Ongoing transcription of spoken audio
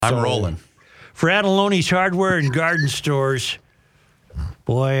I'm rolling. Fratelloni's Hardware and Garden Stores.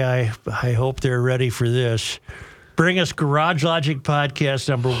 Boy, I hope they're ready for this. Bring us Garage Logic podcast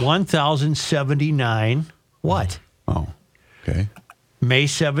number 1079. What? Oh, okay. May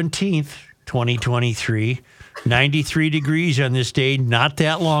 17th, 2023. 93 degrees on this day not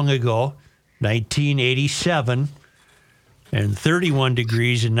that long ago, 1987. And 31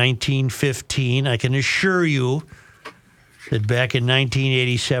 degrees in 1915. I can assure you that back in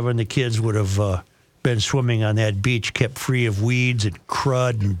 1987, the kids would have been swimming on that beach, kept free of weeds and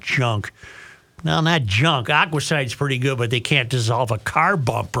crud and junk. Now, not junk. Aquaside's pretty good, but they can't dissolve a car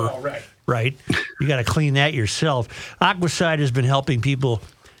bumper. Oh, right. Right? You got to clean that yourself. Aquaside has been helping people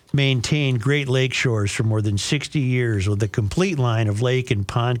maintain Great Lake shores for more than 60 years with a complete line of lake and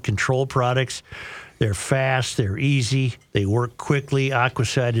pond control products. They're fast, they're easy, they work quickly.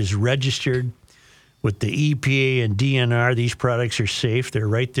 Aquaside is registered with the EPA and DNR. These products are safe. They're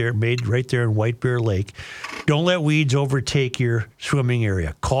right there, made right there in White Bear Lake. Don't let weeds overtake your swimming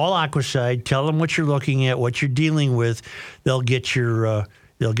area. Call Aquaside. Tell them what you're looking at, what you're dealing with. They'll get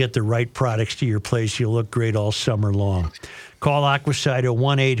the right products to your place. You'll look great all summer long. Call Aquaside at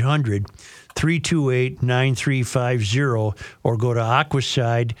 1-800-328-9350 or go to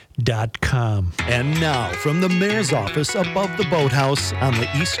aquaside.com. And now, from the mayor's office above the boathouse on the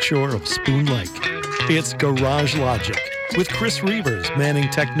east shore of Spoon Lake, it's Garage Logic with Chris Reavers manning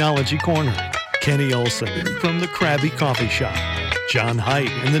Technology Corner, Kenny Olson from the Krabby Coffee Shop, John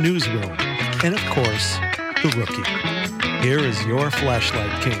Haidt in the newsroom, and of course, the Rookie. Here is your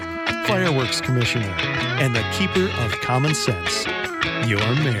Flashlight King, Fireworks Commissioner, and the Keeper of Common Sense, your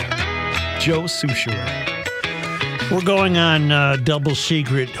Mayor, Joe Soucheray. We're going on double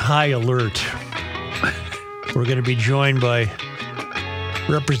secret high alert. We're going to be joined by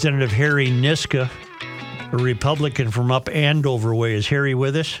Representative Harry Niska, a Republican from up Andover way. Is Harry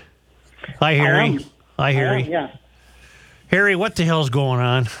with us? Hi, Harry. Hi, Harry. Yeah. Harry, what the hell's going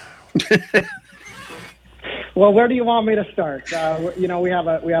on? Well, where do you want me to start? We have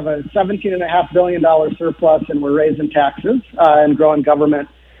a $17.5 billion surplus, and we're raising taxes and growing government.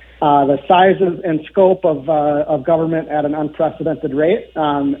 The size and scope of government at an unprecedented rate,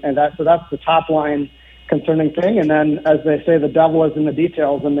 and that's the top line concerning thing. And then, as they say, the devil is in the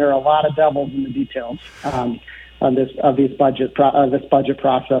details, and there are a lot of devils in the details this budget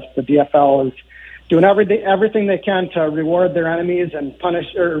process. The DFL is doing everything they can to reward their enemies and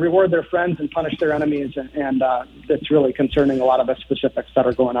reward their friends and punish their enemies, and it's really concerning a lot of the specifics that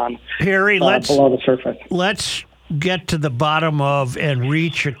are going on. Harry, below the surface. Let's get to the bottom of and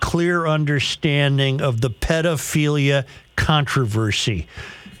reach a clear understanding of the pedophilia controversy.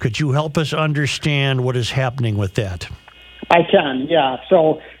 Could you help us understand what is happening with that? I can, yeah.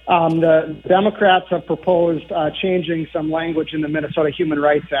 So the Democrats have proposed changing some language in the Minnesota Human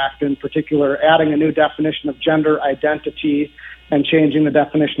Rights Act, in particular adding a new definition of gender identity and changing the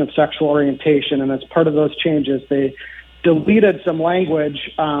definition of sexual orientation. And as part of those changes, they deleted some language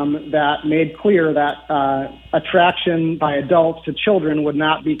that made clear that attraction by adults to children would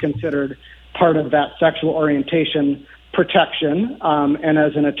not be considered part of that sexual orientation protection. And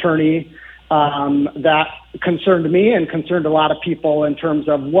as an attorney, that concerned me and concerned a lot of people in terms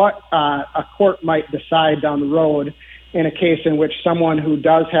of what a court might decide down the road in a case in which someone who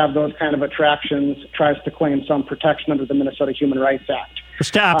does have those kind of attractions tries to claim some protection under the Minnesota Human Rights Act.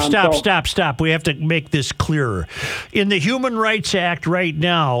 Stop. We have to make this clearer. In the Human Rights Act right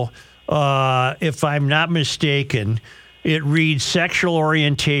now, if I'm not mistaken, it reads sexual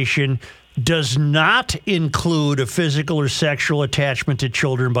orientation does not include a physical or sexual attachment to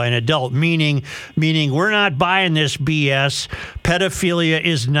children by an adult, meaning we're not buying this BS. Pedophilia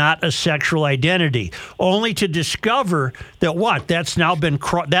is not a sexual identity. Only to discover that that's now been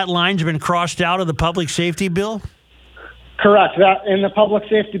that line's been crossed out of the public safety bill? Correct. That in the public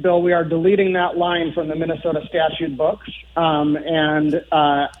safety bill, we are deleting that line from the Minnesota statute books.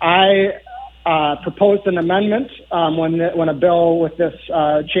 I proposed an amendment when a bill with this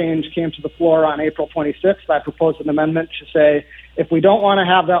change came to the floor on April 26th. I proposed an amendment to say, if we don't want to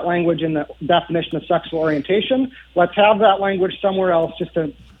have that language in the definition of sexual orientation, let's have that language somewhere else, just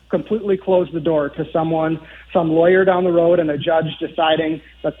to completely close the door to some lawyer down the road and a judge deciding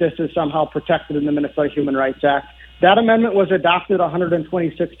that this is somehow protected in the Minnesota Human Rights Act. That amendment was adopted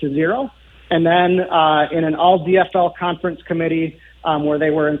 126-0. And then in an all DFL conference committee, where they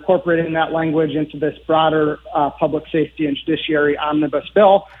were incorporating that language into this broader public safety and judiciary omnibus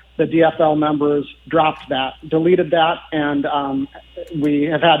bill, the DFL members dropped that, deleted that, and we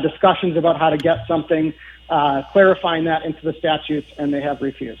have had discussions about how to get something clarifying that into the statutes, and they have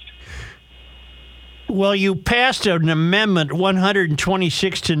refused. Well, you passed an amendment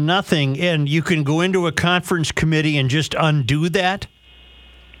 126 to nothing, and you can go into a conference committee and just undo that?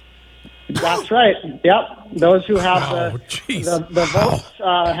 That's right. Yep. Those who have the votes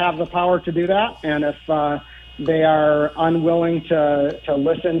have the power to do that. And if they are unwilling to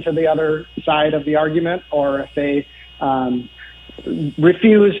listen to the other side of the argument, or if they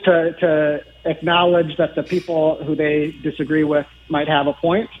refuse to acknowledge that the people who they disagree with might have a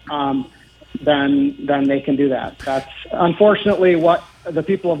point, then they can do that. That's unfortunately what the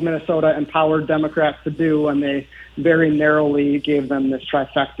people of Minnesota empowered Democrats to do when they very narrowly gave them this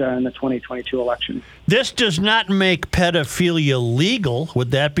trifecta in the 2022 election. This does not make pedophilia legal.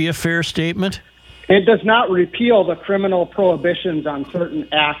 Would that be a fair statement? It does not repeal the criminal prohibitions on certain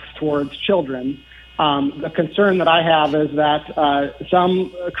acts towards children. The concern that I have is that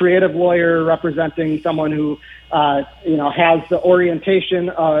some creative lawyer representing someone who has the orientation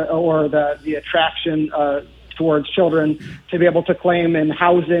or the attraction towards children to be able to claim in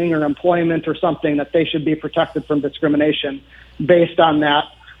housing or employment or something that they should be protected from discrimination based on that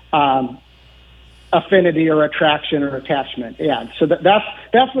affinity or attraction or attachment. Yeah, so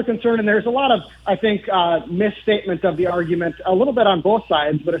that's the concern. And there's a lot of, I think, misstatement of the argument, a little bit on both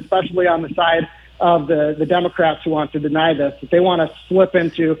sides, but especially on the side of the Democrats who want to deny this. That they want to slip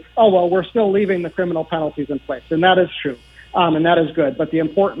into, we're still leaving the criminal penalties in place. And that is true. And that is good. But the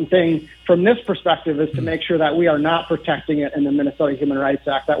important thing from this perspective is to make sure that we are not protecting it in the Minnesota Human Rights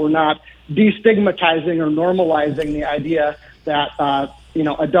Act, that we're not destigmatizing or normalizing the idea that,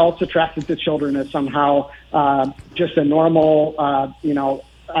 adults attracted to children is somehow just a normal,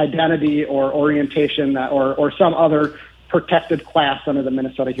 identity or orientation or some other protected class under the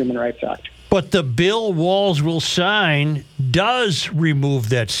Minnesota Human Rights Act. But the bill Walz will sign does remove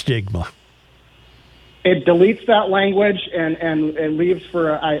that stigma. It deletes that language and leaves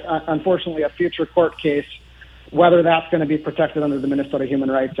for, unfortunately, a future court case whether that's going to be protected under the Minnesota Human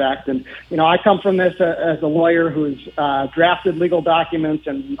Rights Act. And, I come from this as a lawyer who's drafted legal documents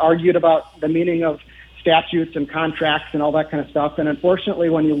and argued about the meaning of statutes and contracts and all that kind of stuff. And unfortunately,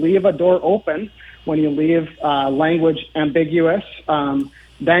 when you leave a door open, when you leave language ambiguous,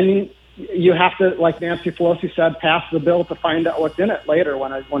 then you have to, like Nancy Pelosi said, pass the bill to find out what's in it later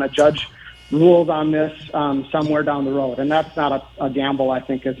when a judge rules on this somewhere down the road. And that's not a gamble, I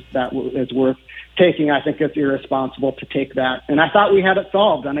think, is worth taking. I think it's irresponsible to take that. And I thought we had it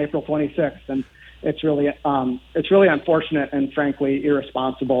solved on April 26th, and it's really unfortunate and frankly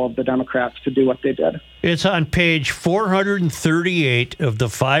irresponsible of the Democrats to do what they did. It's on page 438 of the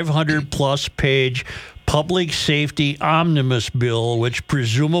 500-plus page Public Safety Omnibus Bill, which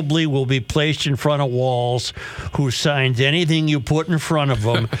presumably will be placed in front of Walz, who signs anything you put in front of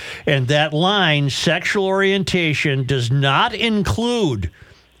him. And that line, sexual orientation, does not include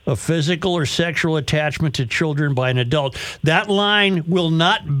a physical or sexual attachment to children by an adult. That line will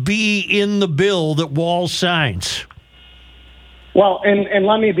not be in the bill that Walz signs. Well, and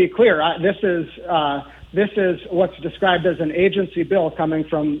let me be clear. This is what's described as an agency bill coming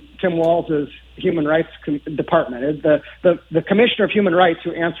from Tim Walz's Human Rights Department. The Commissioner of Human Rights,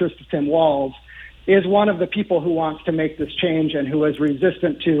 who answers to Tim Walz, is one of the people who wants to make this change and who is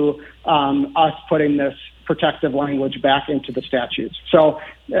resistant to us putting this protective language back into the statutes. So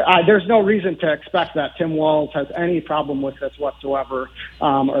there's no reason to expect that Tim Walz has any problem with this whatsoever,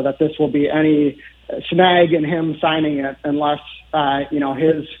 or that this will be any snag in him signing it unless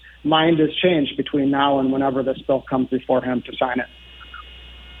his mind is changed between now and whenever this bill comes before him to sign it.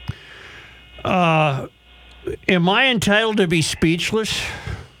 Am I entitled to be speechless?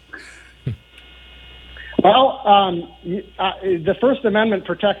 Well, the First Amendment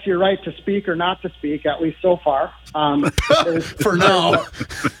protects your right to speak or not to speak, at least so far. For now.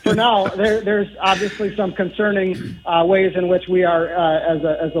 There's obviously some concerning ways in which we are,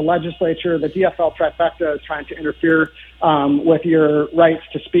 as a legislature, the DFL trifecta is trying to interfere with your rights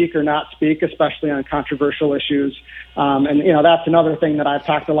to speak or not speak, especially on controversial issues. And that's another thing that I've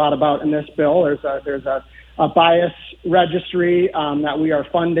talked a lot about in this bill. There's a bias registry that we are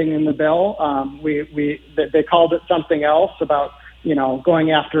funding in the bill. They called it something else about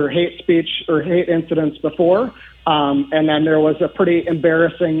going after hate speech or hate incidents before, and then there was a pretty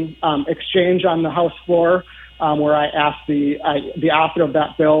embarrassing exchange on the House floor where I asked the author of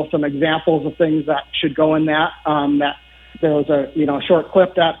that bill some examples of things that should go in that. That there was a short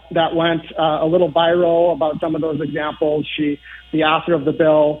clip that went a little viral about some of those examples. The author of the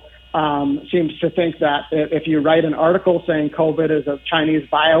bill seems to think that if you write an article saying COVID is a Chinese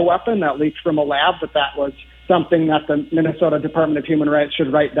bioweapon that leaked from a lab, that was something that the Minnesota Department of Human Rights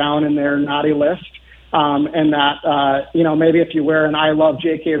should write down in their naughty list. and that maybe if you wear an "I Love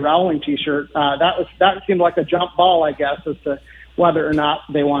J.K. Rowling" T-shirt, that seemed like a jump ball, I guess, as to whether or not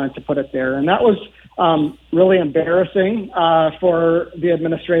they wanted to put it there, and that was really embarrassing for the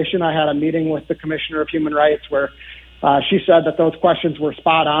administration. I had a meeting with the Commissioner of Human Rights where she said that those questions were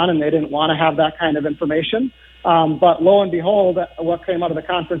spot on and they didn't want to have that kind of information. But lo and behold, what came out of the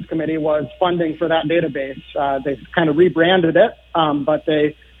conference committee was funding for that database. They kind of rebranded it, but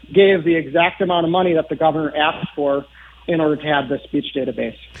they gave the exact amount of money that the governor asked for in order to have this speech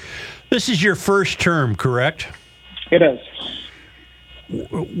database. This is your first term, correct? It is.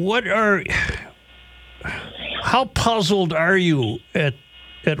 How puzzled are you at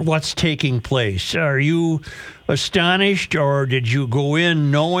what's taking place? Are you astonished, or did you go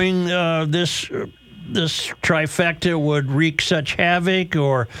in knowing this trifecta would wreak such havoc?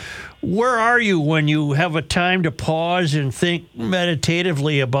 Or where are you when you have a time to pause and think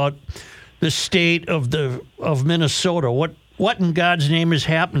meditatively about the state of Minnesota? What in God's name is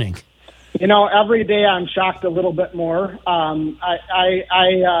happening? Every day I'm shocked a little bit more.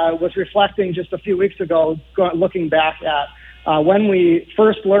 I was reflecting just a few weeks ago, looking back at when we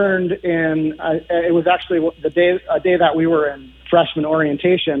first learned it was actually a day that we were in freshman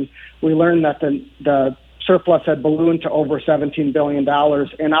orientation, we learned that the surplus had ballooned to over $17 billion.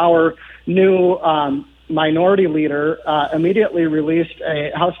 And our new minority leader immediately released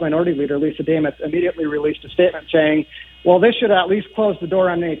House Minority Leader, Lisa Damitz, immediately released a statement saying, well, this should at least close the door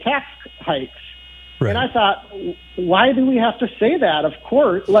on any tax hikes. Right. And I thought, why do we have to say that? Of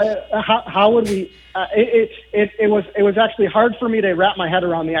course, how would we? It was actually hard for me to wrap my head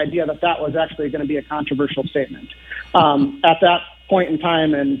around the idea that was actually going to be a controversial statement at that point in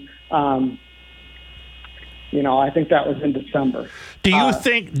time, and I think that was in December. Do you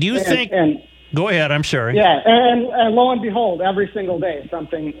think? Go ahead. I'm sorry. Yeah, and lo and behold, every single day,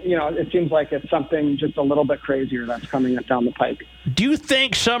 something, it seems like it's something just a little bit crazier that's coming down the pipe. Do you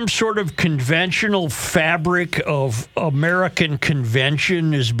think some sort of conventional fabric of American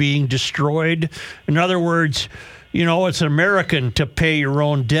convention is being destroyed? In other words, it's American to pay your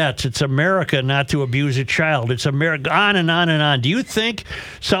own debts. It's America not to abuse a child. It's America, on and on and on. Do you think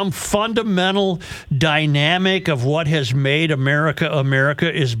some fundamental dynamic of what has made America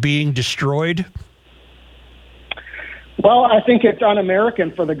America is being destroyed? Well, I think it's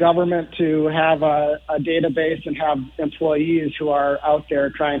un-American for the government to have a database and have employees who are out there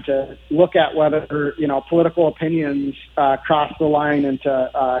trying to look at whether, political opinions cross the line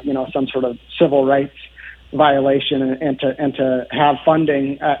into, some sort of civil rights violation, and to have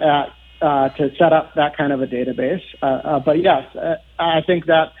funding to set up that kind of a database. But yes, I think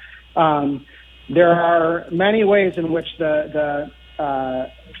that there are many ways in which the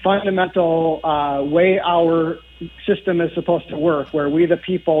fundamental way our system is supposed to work, where we the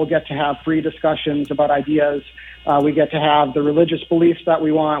people get to have free discussions about ideas. We get to have the religious beliefs that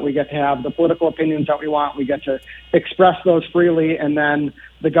we want. We get to have the political opinions that we want. We get to express those freely, and then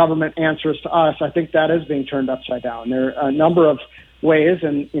the government answers to us. I think that is being turned upside down. There are a number of ways,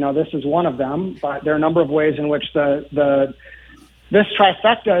 and this is one of them. But there are a number of ways in which this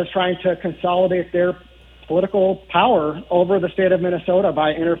trifecta is trying to consolidate their political power over the state of Minnesota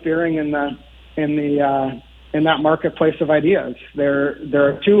by interfering in that marketplace of ideas. There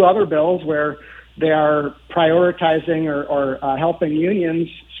are two other bills where they are prioritizing or helping unions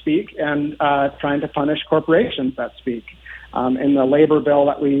speak and trying to punish corporations that speak. In the labor bill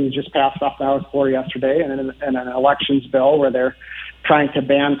that we just passed off the House floor yesterday, and in an elections bill where they're trying to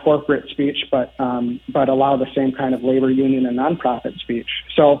ban corporate speech, but allow the same kind of labor union and nonprofit speech.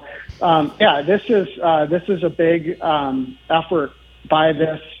 So, this is a big effort by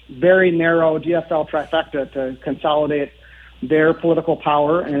this very narrow DFL trifecta to consolidate their political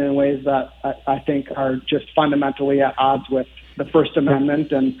power in ways that I think are just fundamentally at odds with the First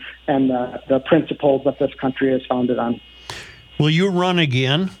Amendment and the principles that this country is founded on. Will you run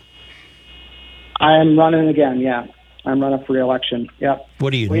again? I am running again, yeah. I'm running for re-election, yep.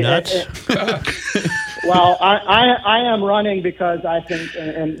 What are you, nuts? Well, I am running because I think,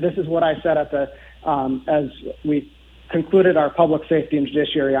 and this is what I said at as we concluded our public safety and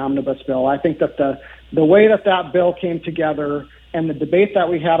judiciary omnibus bill, I think that the way that bill came together and the debate that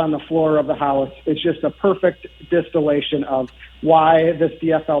we had on the floor of the House is just a perfect distillation of why this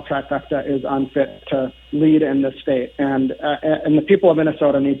DFL trifecta is unfit to lead in this state. And the people of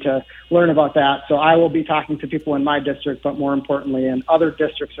Minnesota need to learn about that. So I will be talking to people in my district, but more importantly in other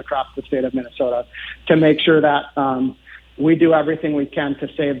districts across the state of Minnesota, to make sure that we do everything we can to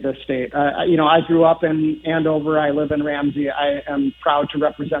save this state. I grew up in Andover. I live in Ramsey. I am proud to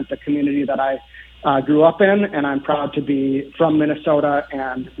represent the community that I grew up in, and I'm proud to be from Minnesota.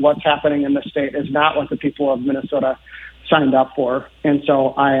 And what's happening in the state is not what the people of Minnesota signed up for. And so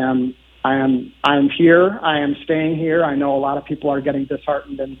I am here. I am staying here. I know a lot of people are getting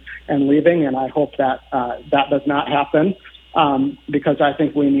disheartened and leaving, and I hope that that does not happen, because I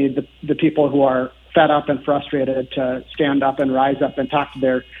think we need the people who are fed up and frustrated to stand up and rise up and talk to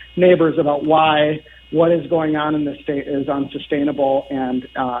their neighbors about why what is going on in the state is unsustainable and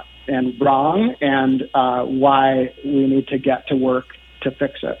wrong, and why we need to get to work to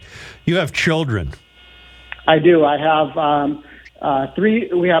fix it. You have children. I do. I have three.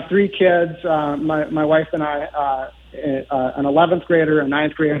 We have three kids. My wife and I, an 11th grader, a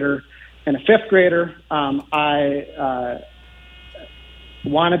 9th grader, and a 5th grader. I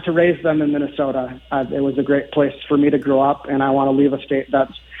wanted to raise them in Minnesota. It was a great place for me to grow up, and I want to leave a state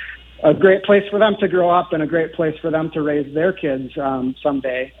that's a great place for them to grow up and a great place for them to raise their kids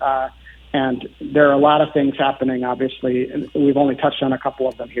someday. And there are a lot of things happening, obviously. And we've only touched on a couple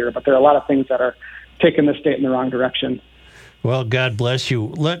of them here, but there are a lot of things that are taking the state in the wrong direction. Well, God bless you.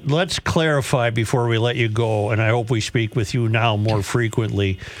 Let's clarify before we let you go, and I hope we speak with you now more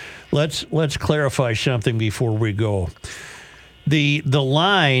frequently. Let's clarify something before we go. The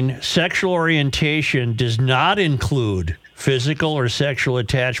line sexual orientation does not include physical or sexual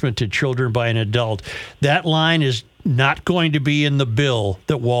attachment to children by an adult. That line is not going to be in the bill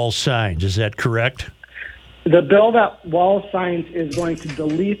that Walz signs. Is that correct? The bill that Walz signs is going to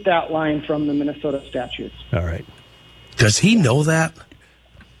delete that line from the Minnesota statutes. All right. Does he know that?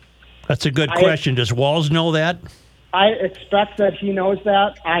 That's a good question. Does Walz know that? I expect that he knows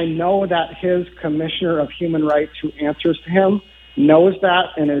that. I know that his commissioner of human rights, who answers to him, knows that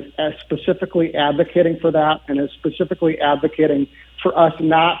and is specifically advocating for that, and is specifically advocating for us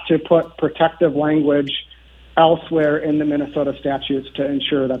not to put protective language elsewhere in the Minnesota statutes to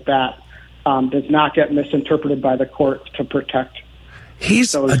ensure that does not get misinterpreted by the courts to protect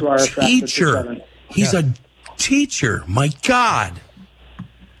He's those who are a attracted to teacher. women. He's a teacher. My God.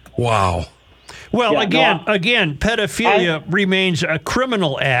 Wow. Well, Yeah, again, pedophilia remains a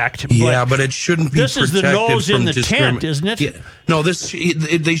criminal act. But it shouldn't be this is the protected nose in from the tent, isn't it? Yeah. No, they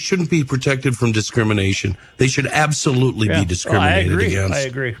shouldn't be protected from discrimination. They should absolutely be discriminated against. I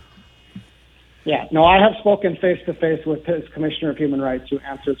agree. Yeah, no, I have spoken face-to-face with his commissioner of human rights, who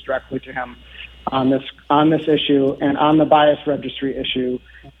answers directly to him on this issue and on the bias registry issue.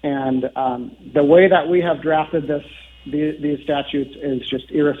 And the way that we have drafted these statutes is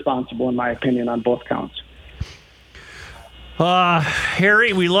just irresponsible, in my opinion, on both counts.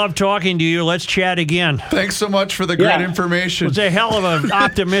 Harry, we love talking to you. Let's chat again. Thanks so much for the great information. It was a hell of an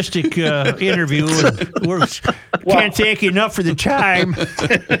optimistic interview. Can't thank you enough for the time.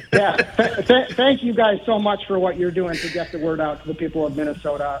 Thank you guys so much for what you're doing to get the word out to the people of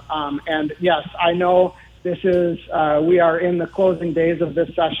Minnesota. And yes, I know this is we are in the closing days of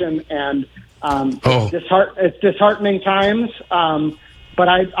this session, and it's disheartening times. But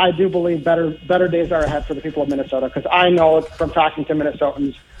I do believe better days are ahead for the people of Minnesota, because I know from talking to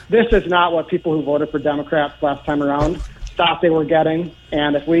Minnesotans, this is not what people who voted for Democrats last time around thought they were getting.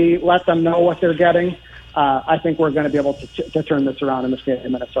 And if we let them know what they're getting, I think we're going to be able to turn this around in the state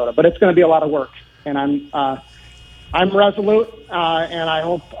of Minnesota. But it's going to be a lot of work, and I'm resolute, and I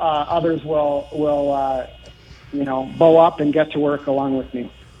hope others will bow up and get to work along with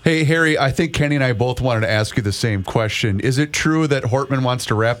me. Hey, Harry, I think Kenny and I both wanted to ask you the same question. Is it true that Hortman wants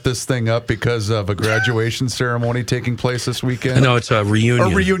to wrap this thing up because of a graduation ceremony taking place this weekend? No, it's a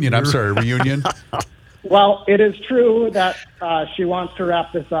reunion. Or reunion, I'm sorry, reunion. Well, it is true that she wants to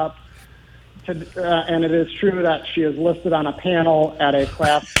wrap this up, and it is true that she is listed on a panel at a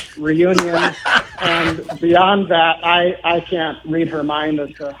class reunion. And beyond that, I can't read her mind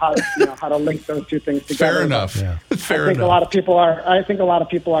as to how to link those two things together. Fair enough. Yeah. Fair I think enough. I think a lot of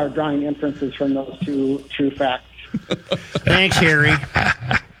people are drawing inferences from those two true facts. Thanks, Harry.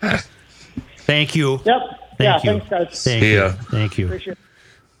 Thank you. Yep. Thank you. Thanks, guys. Thank you. Thank you. Appreciate it.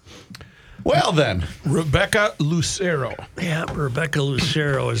 Well, then. Rebecca Lucero. Yeah, Rebecca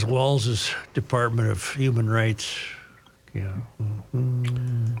Lucero is Walz's Department of Human Rights. Yeah.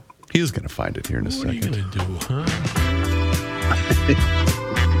 Mm-hmm. He's going to find it here in a second. What are you going to do, huh?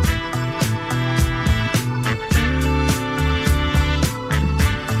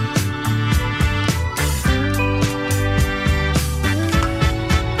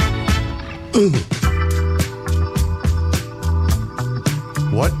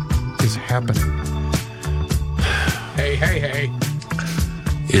 What is happening? Hey.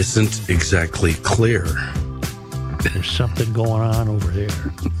 Isn't exactly clear. There's something going on over there.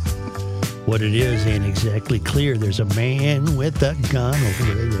 What it is ain't exactly clear. There's a man with a gun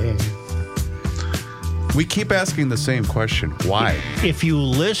over there. We keep asking the same question. Why? If you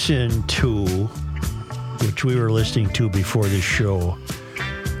listen to, which we were listening to before this show,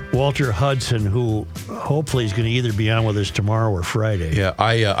 Walter Hudson, who hopefully is going to either be on with us tomorrow or Friday. Yeah,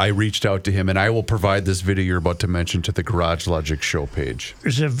 I reached out to him, and I will provide this video you're about to mention to the Garage Logic show page.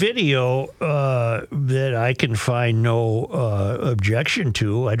 There's a video that I can find no objection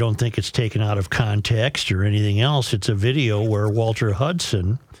to. I don't think it's taken out of context or anything else. It's a video where Walter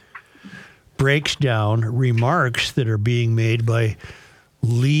Hudson breaks down remarks that are being made by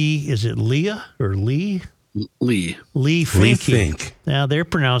Lee. Is it Leah or Lee? Lee Finke. Fink. Now they're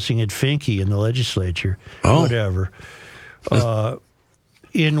pronouncing it Finke in the legislature. Oh. Whatever.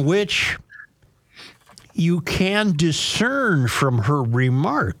 In which you can discern from her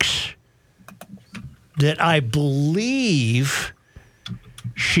remarks that I believe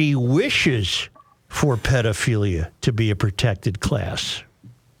she wishes for pedophilia to be a protected class.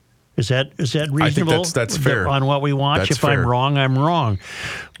 Is that reasonable? I think that's fair. On what we watch? That's if fair. I'm wrong, I'm wrong.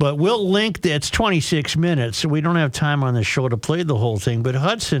 But we'll link that. It's 26 minutes, so we don't have time on the show to play the whole thing. But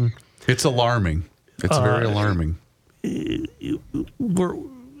Hudson... It's alarming. It's very alarming.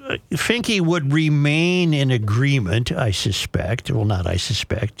 Finke would remain in agreement, I suspect. Well, not I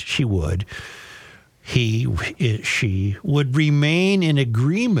suspect. She would. She would remain in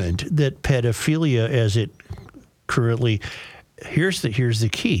agreement that pedophilia, as it currently... Here's the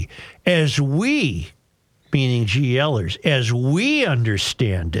key. As we, meaning GLers, as we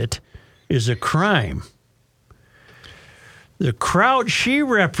understand it, is a crime. The crowd she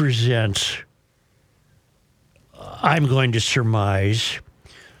represents, I'm going to surmise,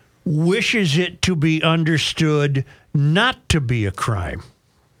 wishes it to be understood not to be a crime.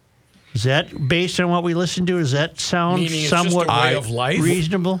 Is that based on what we listened to? Does that sound Meaning it's somewhat just a way of life?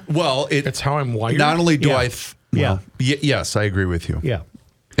 reasonable? Well, It's how I'm wired. Not only do Yeah. yes, I agree with you. Yeah.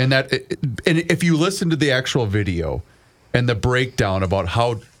 And if you listen to the actual video and the breakdown about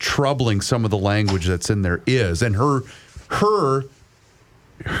how troubling some of the language that's in there is, and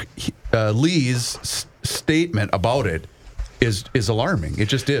Lee's statement about it is alarming. It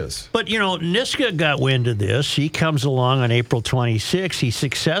just is. But, Niska got wind of this. He comes along on April 26th. He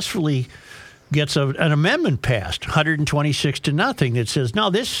successfully gets an amendment passed, 126-0, that says,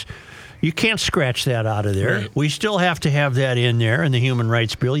 no, you can't scratch that out of there. Right. We still have to have that in there in the Human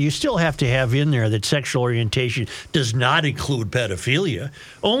Rights Bill. You still have to have in there that sexual orientation does not include pedophilia,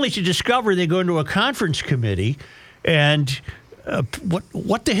 only to discover they go into a conference committee and...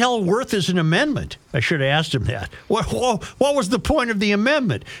 what the hell worth is an amendment? I should have asked him that. What was the point of the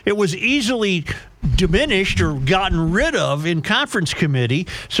amendment? It was easily diminished or gotten rid of in conference committee,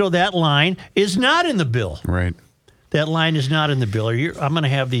 so that line is not in the bill. Right. That line is not in the bill. I'm going to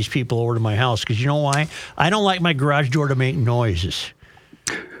have these people over to my house because you know why? I don't like my garage door to make noises.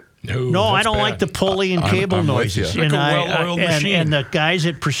 No, I don't like the pulley and cable I'm with noises. you. Like a well-oiled machine. And the guys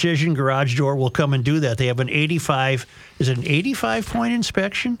at Precision Garage Door will come and do that. They have an 85-point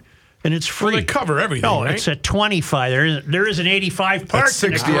inspection? And it's free. Well, they cover everything, No, right? it's at 25. There is an 85 parts That's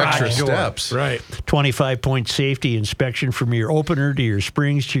in the 60 garage extra door. steps. Right. 25-point safety inspection from your opener to your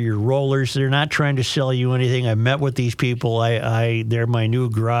springs to your rollers. They're not trying to sell you anything. I met with these people. They're my new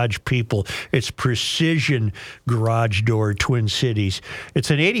garage people. It's Precision Garage Door, Twin Cities. It's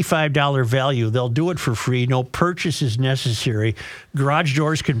an $85 value. They'll do it for free. No purchase is necessary. Garage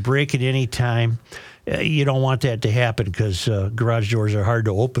doors can break at any time. You don't want that to happen because garage doors are hard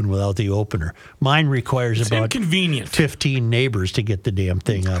to open without the opener. Mine requires about inconvenient. 15 neighbors to get the damn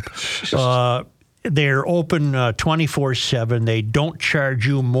thing up. They're open 24/7. They don't charge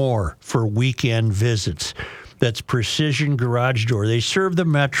you more for weekend visits. That's Precision Garage Door. They serve the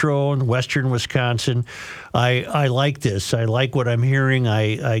metro in western Wisconsin. I like this. I like what I'm hearing.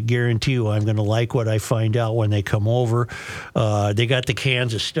 I guarantee you I'm going to like what I find out when they come over. They got the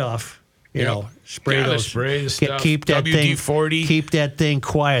cans of stuff. Spray Gotta those. spray the stuff. Keep that WD-40. Keep that thing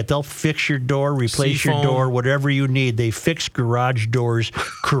quiet. They'll fix your door, replace your Seafoam. door, whatever you need. They fix garage doors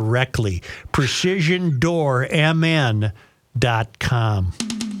correctly. PrecisionDoorMN.com.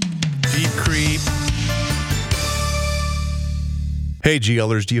 Deep creep. Hey,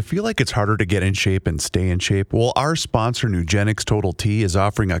 GLers, do you feel like it's harder to get in shape and stay in shape? Well, our sponsor, Nugenix Total T, is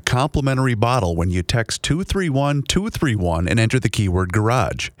offering a complimentary bottle when you text 231-231 and enter the keyword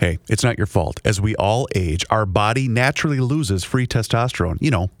garage. Hey, it's not your fault. As we all age, our body naturally loses free testosterone,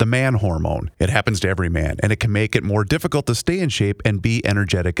 the man hormone. It happens to every man, and it can make it more difficult to stay in shape and be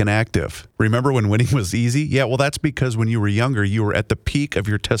energetic and active. Remember when winning was easy? Yeah, well, that's because when you were younger, you were at the peak of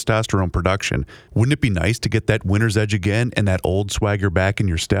your testosterone production. Wouldn't it be nice to get that winner's edge again and that old swag swagger back in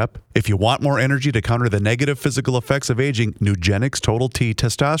your step? If you want more energy to counter the negative physical effects of aging, Nugenix Total T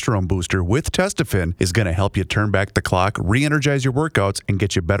Testosterone Booster with Testofen is going to help you turn back the clock, re-energize your workouts, and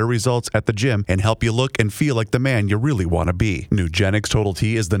get you better results at the gym and help you look and feel like the man you really want to be. Nugenix Total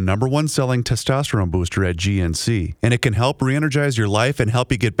T is the #1 selling testosterone booster at GNC, and it can help re-energize your life and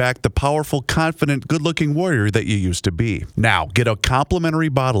help you get back the powerful, confident, good-looking warrior that you used to be. Now, get a complimentary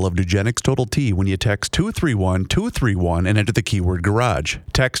bottle of Nugenix Total T when you text 231-231 and enter the keyword garage.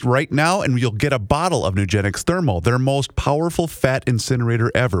 Text right now and you'll get a bottle of Nugenix Thermo, their most powerful fat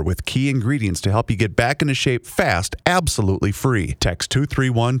incinerator ever, with key ingredients to help you get back into shape fast, absolutely free. Text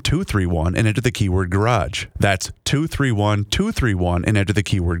 231-231 and enter the keyword garage. That's 231-231 and enter the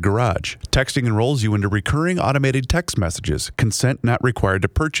keyword garage. Texting enrolls you into recurring automated text messages. Consent not required to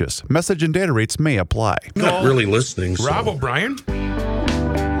purchase. Message and data rates may apply. Not really listening. So. Rob O'Brien?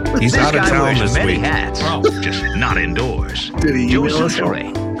 He's out of town wears this many week. hats, just not indoors. Did he Joe email us?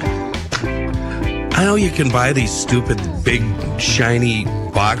 Souchere. I know you can buy these stupid, big, shiny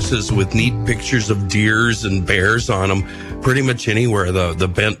boxes with neat pictures of deers and bears on them pretty much anywhere. The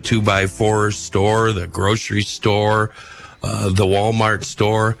bent 2x4 store, the grocery store, the Walmart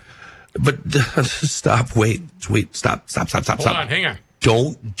store. But stop, stop. Hold on, hang on.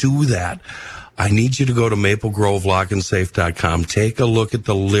 Don't do that. I need you to go to MapleGroveLockandSafe.com. Take a look at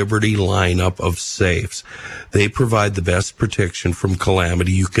the Liberty lineup of safes. They provide the best protection from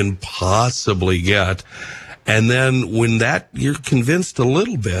calamity you can possibly get. And then when you're convinced a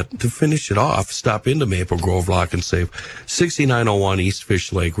little bit, to finish it off, stop into Maple Grove Lock and Safe, 6901 East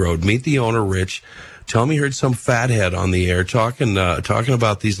Fish Lake Road. Meet the owner, Rich. Tell me you heard some fathead on the air talking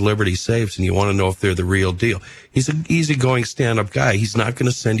about these Liberty safes, and you want to know if they're the real deal. He's an easygoing stand-up guy. He's not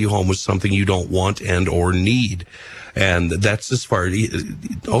going to send you home with something you don't want and or need. And that's as far as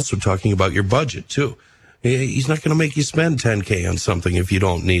also talking about your budget, too. He's not going to make you spend $10K on something if you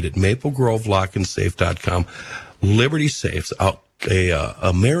don't need it. MapleGroveLockandSafe.com. Liberty Safes, a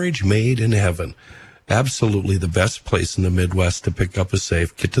marriage made in heaven. Absolutely the best place in the Midwest to pick up a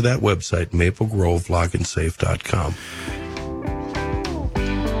safe. Get to that website, MapleGroveLockandSafe.com.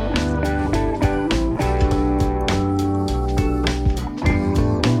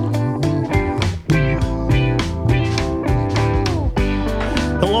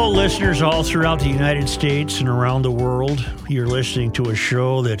 Hello, listeners all throughout the United States and around the world. You're listening to a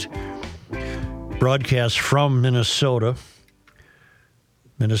show that broadcasts from Minnesota.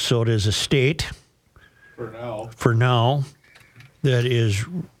 Minnesota is a state. For now, that is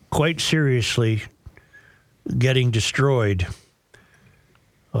quite seriously getting destroyed,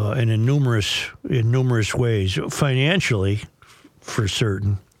 and in numerous ways, financially, for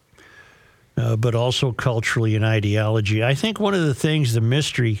certain, but also culturally and ideology. I think one of the things the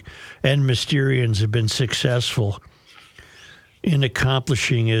mystery and Mysterians have been successful in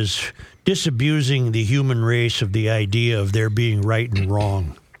accomplishing is disabusing the human race of the idea of there being right and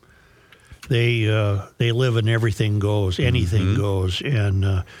wrong. They live in everything goes, anything goes,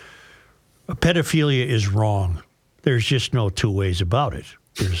 and pedophilia is wrong. There's just no two ways about it.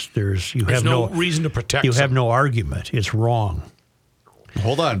 There's no reason to protect. You have no argument. It's wrong.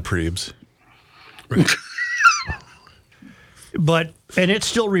 Hold on, Prebes. And it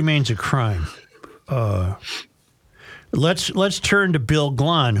still remains a crime. Let's turn to Bill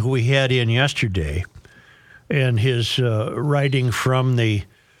Glahn, who we had in yesterday, and his writing from the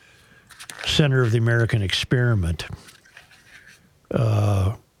Center of the American Experiment.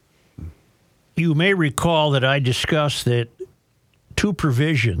 You may recall that I discussed that two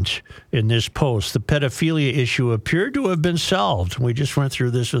provisions in this post. The pedophilia issue appeared to have been solved. We just went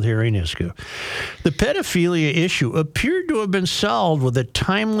through this with Harry Niska. The pedophilia issue appeared to have been solved with a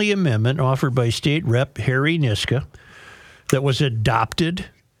timely amendment offered by State Rep Harry Niska that was adopted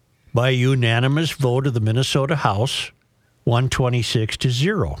by a unanimous vote of the Minnesota House,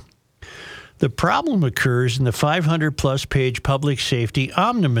 126-0. The problem occurs in the 500-plus page Public Safety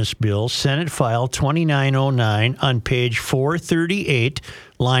Omnibus Bill, Senate File 2909, on page 438,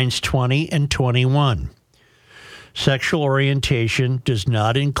 lines 20 and 21. Sexual orientation does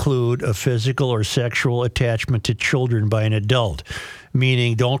not include a physical or sexual attachment to children by an adult,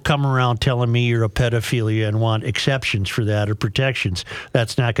 meaning don't come around telling me you're a pedophilia and want exceptions for that or protections.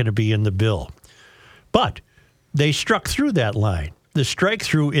 That's not going to be in the bill. But they struck through that line. the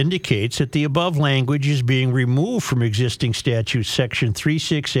strike-through indicates that the above language is being removed from existing statute section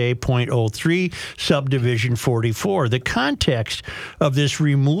 36A.03, subdivision 44. The context of this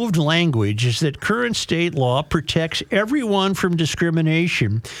removed language is that current state law protects everyone from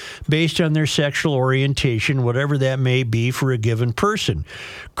discrimination based on their sexual orientation, whatever that may be for a given person.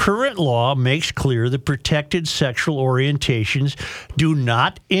 Current law makes clear that protected sexual orientations do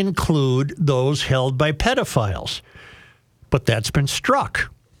not include those held by pedophiles. But that's been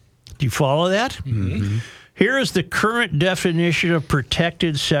struck. Do you follow that? Mm-hmm. Here is the current definition of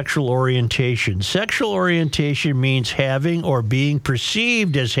protected sexual orientation. Sexual orientation means having or being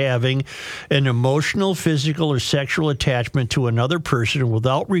perceived as having an emotional, physical, or sexual attachment to another person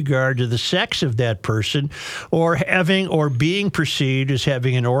without regard to the sex of that person, or having or being perceived as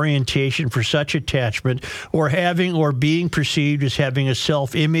having an orientation for such attachment, or having or being perceived as having a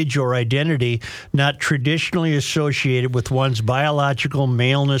self-image or identity not traditionally associated with one's biological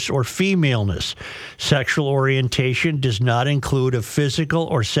maleness or femaleness. Sexual orientation does not include a physical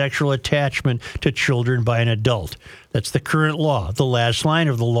or sexual attachment to children by an adult. That's the current law. The last line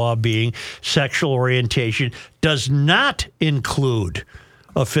of the law being sexual orientation does not include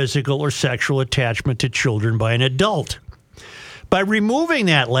a physical or sexual attachment to children by an adult. By removing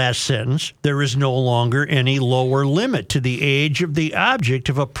that last sentence, there is no longer any lower limit to the age of the object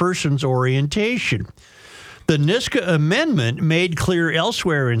of a person's orientation. The Niska Amendment made clear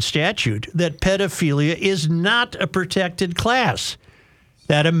elsewhere in statute that pedophilia is not a protected class.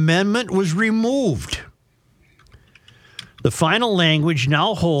 That amendment was removed. The final language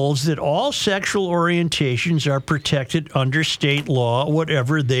now holds that all sexual orientations are protected under state law,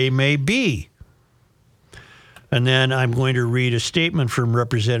 whatever they may be. And then I'm going to read a statement from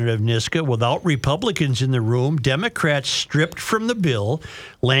Representative Niska. Without Republicans in the room, Democrats stripped from the bill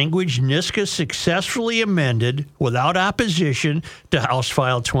language Niska successfully amended without opposition to House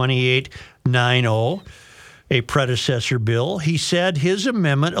File 2890, a predecessor bill. He said his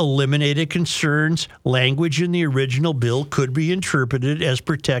amendment eliminated concerns language in the original bill could be interpreted as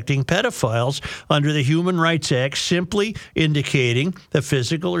protecting pedophiles under the Human Rights Act, simply indicating that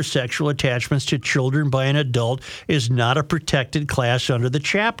physical or sexual attachments to children by an adult is not a protected class under the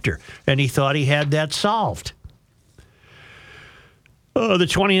chapter. And he thought he had that solved. The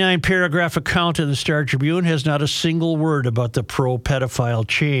 29-paragraph account in the Star Tribune has not a single word about the pro-pedophile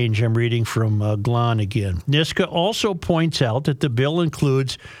change. I'm reading from Glahn again. Niska also points out that the bill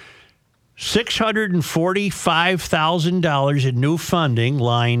includes $645,000 in new funding,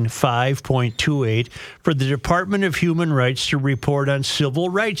 line 5.28, for the Department of Human Rights to report on civil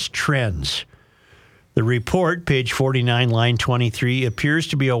rights trends. The report, page 49, line 23, appears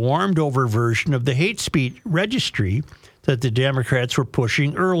to be a warmed-over version of the hate speech registry that the Democrats were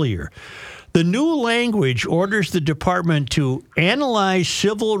pushing earlier. The new language orders the department to analyze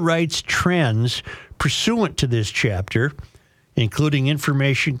civil rights trends pursuant to this chapter, including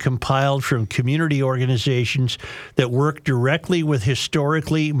information compiled from community organizations that work directly with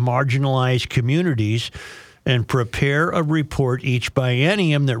historically marginalized communities, and prepare a report each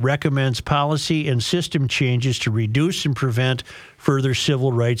biennium that recommends policy and system changes to reduce and prevent further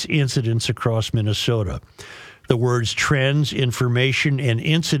civil rights incidents across Minnesota. The words trends, information, and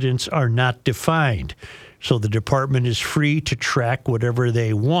incidents are not defined, so the department is free to track whatever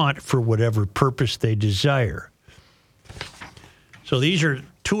they want for whatever purpose they desire. So these are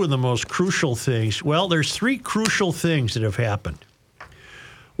two of the most crucial things. Well, there's three crucial things that have happened.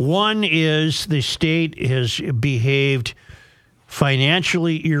 One is the state has behaved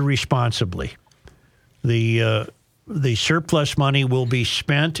financially irresponsibly. The surplus money will be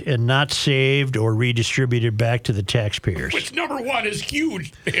spent and not saved or redistributed back to the taxpayers. Which, number one, is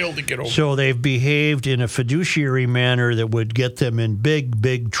huge fail to get over. So they've behaved in a fiduciary manner that would get them in big,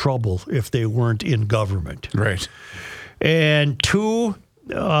 big trouble if they weren't in government. Right. And two,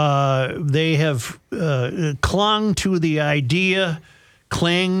 they have clung to the idea,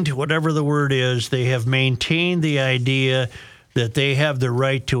 clinged, whatever the word is, they have maintained the idea that they have the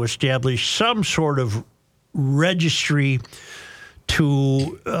right to establish some sort of registry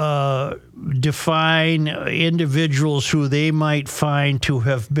to define individuals who they might find to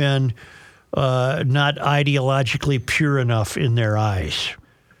have been not ideologically pure enough in their eyes.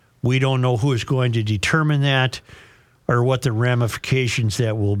 We don't know who is going to determine that or what the ramifications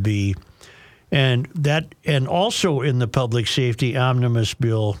that will be. And also in the Public Safety Omnibus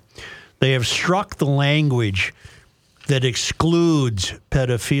Bill, they have struck the language that excludes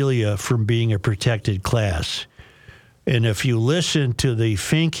pedophilia from being a protected class. And if you listen to the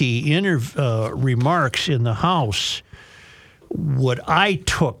Finke remarks in the House, what I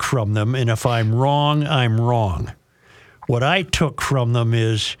took from them, and if I'm wrong, I'm wrong, what I took from them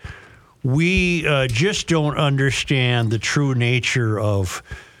is we just don't understand the true nature of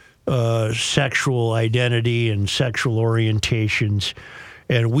sexual identity and sexual orientations,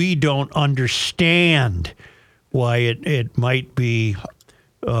 and we don't understand why it might be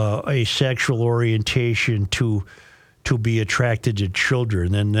a sexual orientation to be attracted to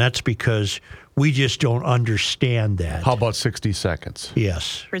children, and that's because we just don't understand that. How about 60 seconds?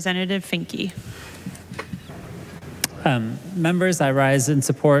 Yes. Representative Finke. Members, I rise in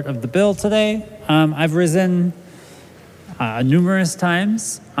support of the bill today. I've risen numerous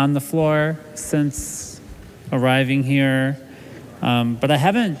times on the floor since arriving here, but I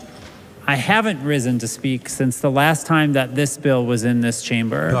haven't risen to speak since the last time that this bill was in this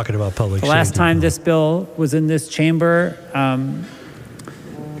chamber. Talking about public safety. The last time this bill was in this chamber,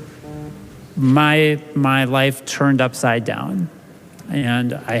 my life turned upside down,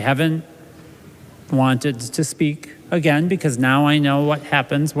 and I haven't wanted to speak again because now I know what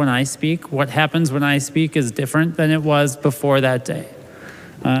happens when I speak. What happens when I speak is different than it was before that day.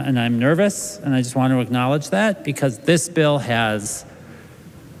 And I'm nervous, and I just want to acknowledge that because this bill has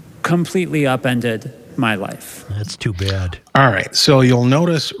completely upended my life. That's too bad. All right. So you'll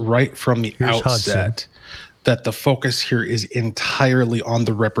notice right from the Here's outset Hudson. that the focus here is entirely on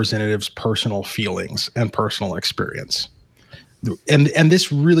the representative's personal feelings and personal experience. And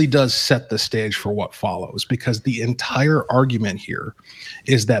this really does set the stage for what follows, because the entire argument here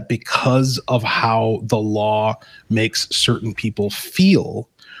is that because of how the law makes certain people feel,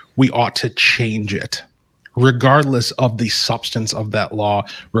 we ought to change it, regardless of the substance of that law,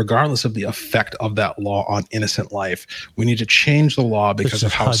 regardless of the effect of that law on innocent life. We need to change the law because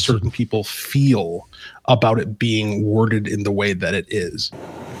of how certain people feel about it being worded in the way that it is.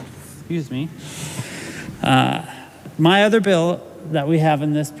 Excuse me. My other bill that we have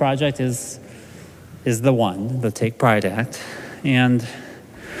in this project is the Take Pride Act. And,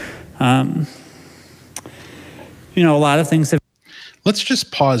 a lot of things have... Let's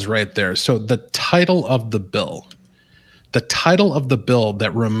just pause right there. So the title of the bill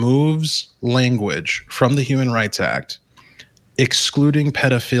that removes language from the Human Rights Act, excluding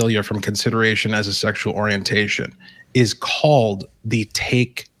pedophilia from consideration as a sexual orientation, is called the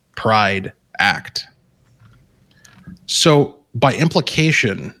Take Pride Act. So by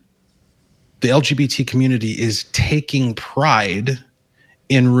implication, the LGBT community is taking pride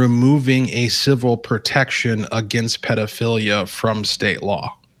in removing a civil protection against pedophilia from state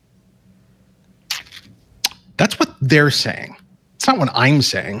law. That's what they're saying. It's not what I'm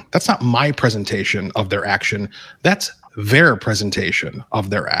saying. That's not my presentation of their action. That's their presentation of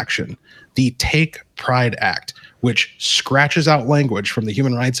their action. The Take Pride Act, which scratches out language from the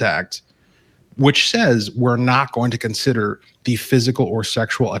Human Rights Act, which says we're not going to consider the physical or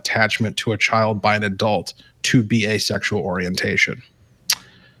sexual attachment to a child by an adult to be a sexual orientation.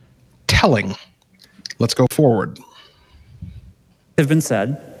 Telling. Let's go forward. Have been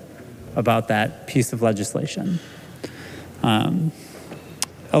said about that piece of legislation. A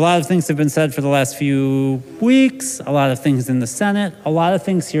lot of things have been said for the last few weeks, a lot of things in the Senate, a lot of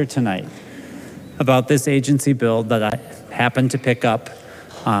things here tonight about this agency bill that I happened to pick up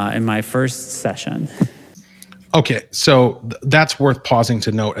in my first session. Okay, so that's worth pausing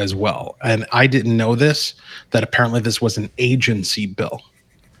to note as well. And I didn't know this, that apparently this was an agency bill.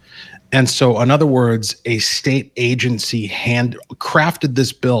 And so, in other words, a state agency crafted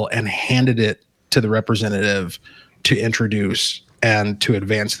this bill and handed it to the representative to introduce and to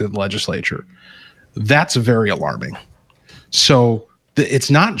advance through the legislature. That's very alarming. So it's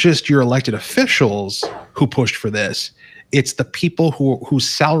not just your elected officials who pushed for this. It's the people whose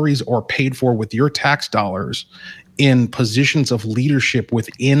salaries are paid for with your tax dollars in positions of leadership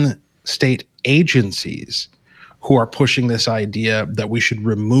within state agencies who are pushing this idea that we should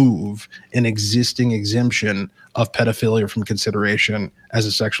remove an existing exemption of pedophilia from consideration as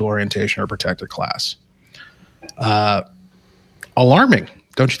a sexual orientation or protected class. Alarming,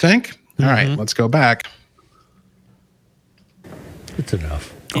 don't you think? Mm-hmm. All right, let's go back. It's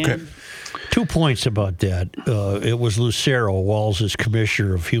enough. Okay. 2 points about that. It was Lucero, Walz's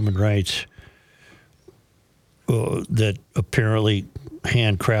commissioner of human rights, that apparently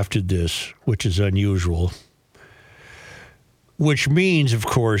handcrafted this, which is unusual. Which means, of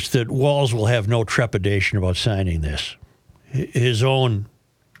course, that Walz will have no trepidation about signing this. His own,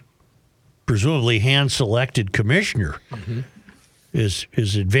 presumably hand-selected commissioner is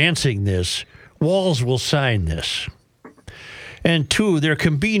advancing this. Walz will sign this. And 2, there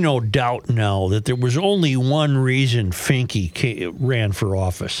can be no doubt now that there was only one reason ran for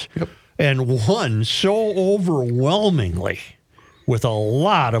office. Yep. And one so overwhelmingly with a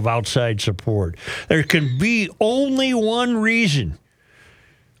lot of outside support. There can be only one reason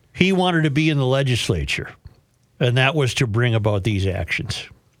he wanted to be in the legislature, and that was to bring about these actions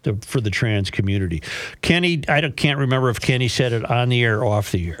for the trans community. Kenny, can't remember if Kenny said it on the air or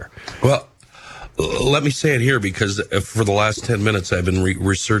off the air. Well, let me say it here because for the last 10 minutes I've been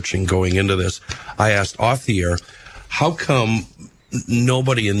researching going into this. I asked off the air, how come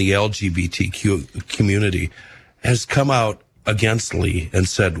nobody in the LGBTQ community has come out against Lee and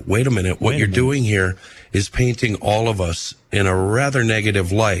said, wait a minute, what you're doing here is painting all of us in a rather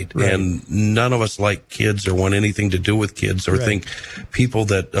negative light. Right. And none of us like kids or want anything to do with kids or think people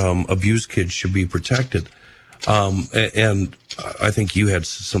that abuse kids should be protected. And I think you had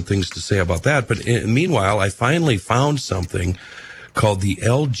some things to say about that. But meanwhile, I finally found something called the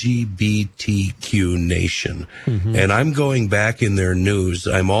LGBTQ Nation. Mm-hmm. And I'm going back in their news.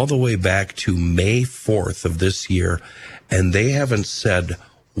 I'm all the way back to May 4th of this year. And they haven't said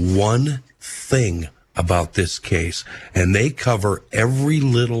one thing about this case. And they cover every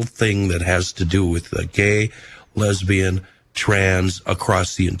little thing that has to do with the gay, lesbian, trans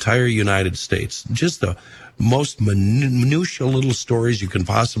across the entire United States. Just the most minutiae little stories you can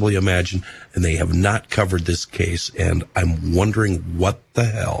possibly imagine, and they have not covered this case, and I'm wondering what the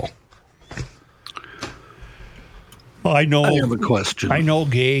hell. Well, I have a question. I know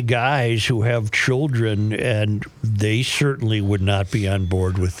gay guys who have children, and they certainly would not be on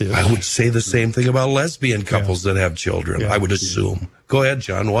board with this. I would say the same thing about lesbian couples that have children, I would assume. Go ahead,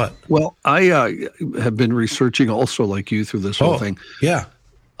 John, what? Well, I have been researching also like you through this whole thing. Yeah.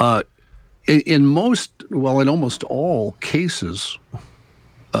 In almost all cases,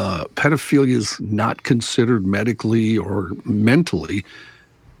 pedophilia is not considered medically or mentally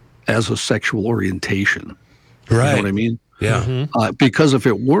as a sexual orientation. Right. You know what I mean? Yeah. Mm-hmm. Because if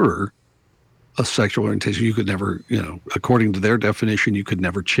it were a sexual orientation, you could never, according to their definition, you could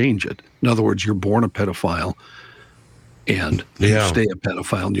never change it. In other words, you're born a pedophile and you stay a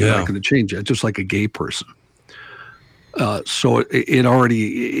pedophile and you're not going to change it, just like a gay person. So it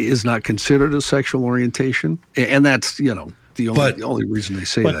already is not considered a sexual orientation. And that's, the only reason they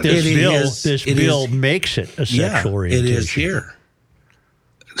say but that. This bill makes it a sexual orientation. It is here.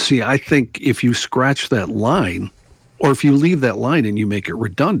 See, I think if you scratch that line, or if you leave that line and you make it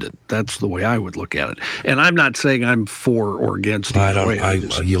redundant, that's the way I would look at it. And I'm not saying I'm for or against.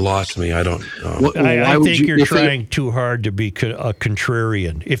 You lost me. I don't. I think you're trying too hard to be a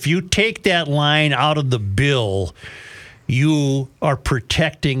contrarian. If you take that line out of the bill, you are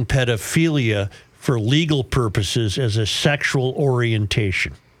protecting pedophilia for legal purposes as a sexual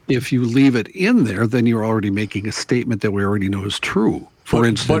orientation. If you leave it in there, then you're already making a statement that we already know is true. For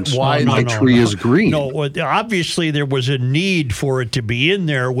instance, why my tree is green. No, obviously there was a need for it to be in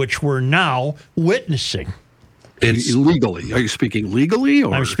there, which we're now witnessing. It's legally. Are you speaking legally?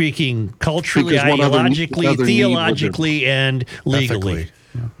 Or? I'm speaking culturally, ideologically, theologically, and legally.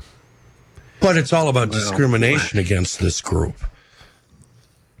 Yeah. But it's all about discrimination against this group.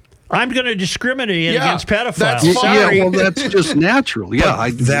 I'm going to discriminate against pedophiles. Yeah, well, that's just natural. Yeah,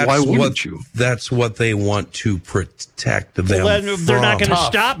 why wouldn't you? That's what they want to protect them from. They're not going to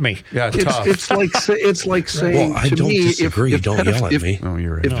stop me. Yeah, it's like saying I to don't me, disagree. if don't yell at me. Oh,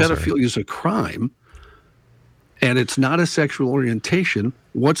 you're right. If pedophilia is a crime and it's not a sexual orientation,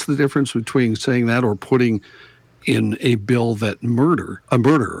 what's the difference between saying that or putting in a bill that a murderer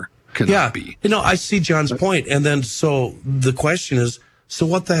cannot be? I see John's point. And then so the question is, so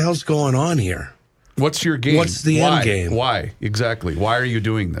what the hell's going on here? What's your game? What's the end game? Why? Exactly. Why are you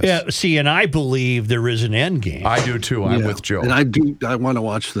doing this? Yeah, see, and I believe there is an end game. I do too. I'm with Joe. And I want to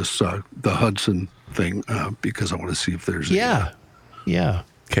watch this, the Hudson thing, because I want to see if there's Yeah.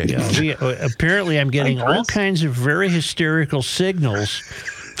 Okay. Yeah, apparently I'm getting all kinds of very hysterical signals.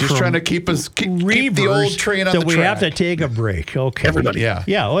 Just trying to keep the old train on the track. We have to take a break. Okay. Everybody. Yeah.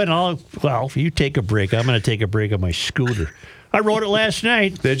 Yeah, if you take a break, I'm going to take a break on my scooter. I rode it last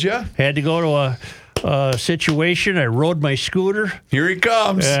night. Did you? Had to go to a situation. I rode my scooter. Here he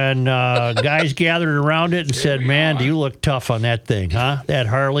comes. And guys gathered around it and said, man, do you look tough on that thing, huh? That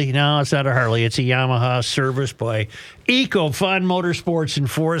Harley? No, it's not a Harley. It's a Yamaha serviced by EcoFun Motorsports in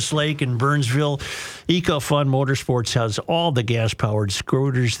Forest Lake and Burnsville. EcoFun Motorsports has all the gas-powered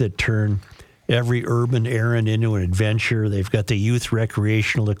scooters that turn every urban errand into an adventure. They've got the youth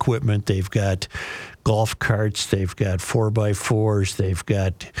recreational equipment. They've got golf carts. They've got 4x4s. They've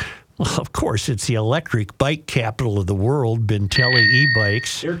got, well, of course, it's the electric bike capital of the world, Bentelli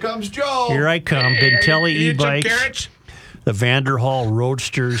e-bikes. Here comes Joe. Here I come, Bentelli e-bikes. The Vanderhall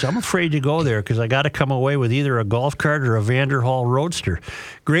Roadsters. I'm afraid to go there because I got to come away with either a golf cart or a Vanderhall Roadster.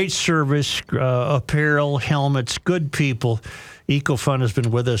 Great service, apparel, helmets, good people. EcoFun has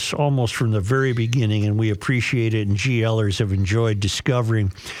been with us almost from the very beginning, and we appreciate it, and GLers have enjoyed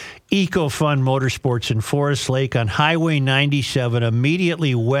discovering EcoFun Motorsports in Forest Lake on Highway 97,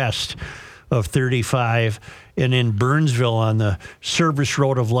 immediately west of 35, and in Burnsville on the Service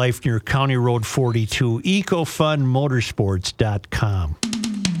Road of Life near County Road 42, EcoFunMotorsports.com.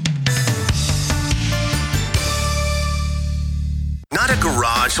 Not a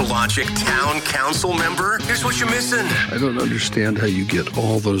Garage Logic town council member? Here's what you're missing. I don't understand how you get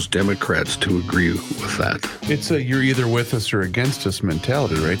all those Democrats to agree with that. It's a you're either with us or against us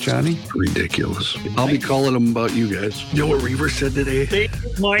mentality, right, Johnny? Ridiculous. I'll be calling them about you guys. You know what Reaver said today? They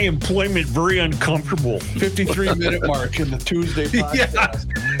made my employment very uncomfortable. 53-minute mark in the Tuesday podcast.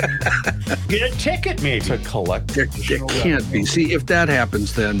 Get a ticket, maybe. To collect. There can't be. See, if that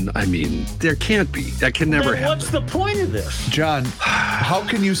happens, then, I mean, there can't be. That can never happen. What's the point of this? John, how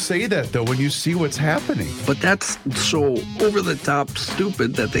can you say that, though, when you see what's happening? But that's so over-the-top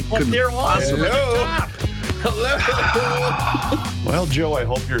stupid that they couldn't possibly. Well, Joe, I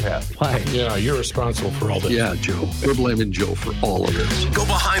hope you're happy. Yeah, you're responsible for all this. Yeah, Joe. We're blaming Joe for all of this. Go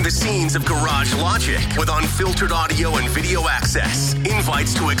behind the scenes of Garage Logic with unfiltered audio and video access,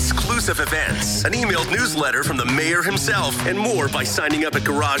 invites to exclusive events, an emailed newsletter from the mayor himself, and more by signing up at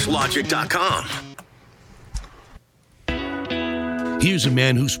GarageLogic.com. Here's a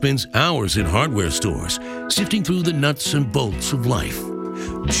man who spends hours in hardware stores, sifting through the nuts and bolts of life.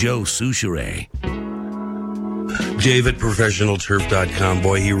 Joe Souchere. Dave at ProfessionalTurf.com.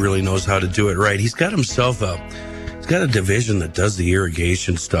 Boy, he really knows how to do it right. He's got himself he's got a division that does the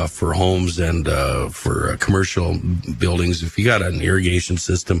irrigation stuff for homes and for commercial buildings. If you got an irrigation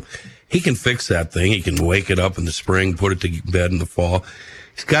system, he can fix that thing. He can wake it up in the spring, put it to bed in the fall.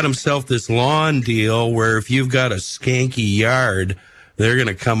 He's got himself this lawn deal where if you've got a skanky yard, they're going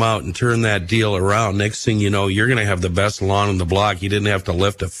to come out and turn that deal around. Next thing you know, you're going to have the best lawn in the block. You didn't have to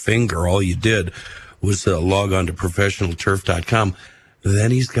lift a finger. All you did was log on to ProfessionalTurf.com.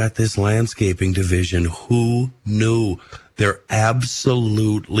 Then he's got this landscaping division. Who knew? They're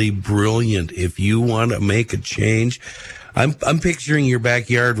absolutely brilliant. If you want to make a change, I'm picturing your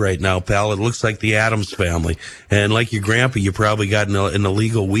backyard right now, pal. It looks like the Addams family. And like your grandpa, you probably got an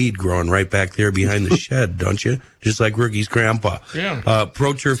illegal weed growing right back there behind the shed, don't you? Just like Rookie's grandpa. Yeah.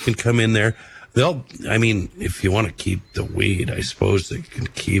 ProTurf can come in there. If you want to keep the weed, I suppose they can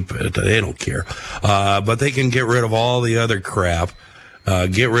keep it. They don't care. But they can get rid of all the other crap.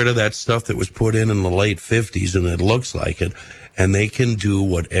 Get rid of that stuff that was put in the late 50s and it looks like it. And they can do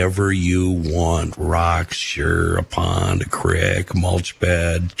whatever you want. Rocks, sure, a pond, a creek, mulch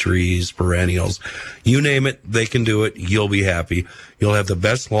bed, trees, perennials. You name it, they can do it. You'll be happy. You'll have the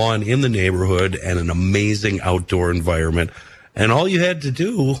best lawn in the neighborhood and an amazing outdoor environment. And all you had to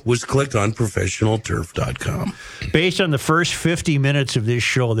do was click on ProfessionalTurf.com. Based on the first 50 minutes of this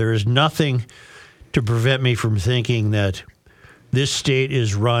show, there is nothing to prevent me from thinking that this state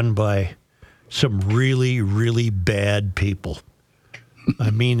is run by some really, really bad people.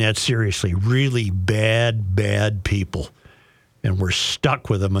 I mean that seriously. Really bad people. And we're stuck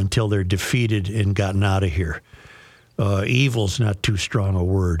with them until they're defeated and gotten out of here. Evil's not too strong a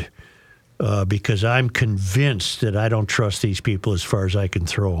word. Because I'm convinced that I don't trust these people as far as I can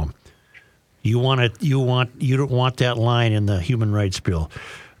throw them. You don't want that line in the human rights bill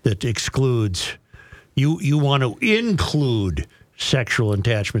that excludes. You want to include sexual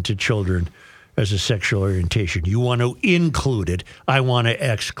attachment to children as a sexual orientation. You want to include it. I want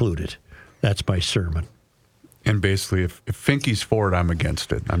to exclude it. That's my sermon. And basically, if Finky's for it, I'm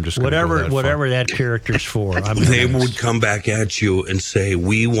against it. I'm just whatever that character's for. They would come back at you and say,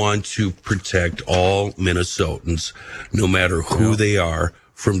 we want to protect all Minnesotans, no matter who they are,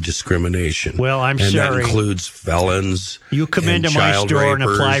 from discrimination. Well, I'm and sorry. That includes felons. You come into my store and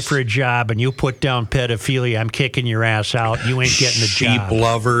apply for a rapers, job, and you put down pedophilia. I'm kicking your ass out. You ain't getting the job. sheep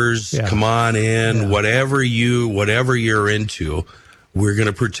lovers. Yeah. Come on in. Yeah. Whatever you're into, we're going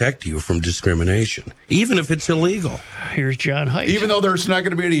to protect you from discrimination, even if it's illegal. Here's John Height. Even though there's not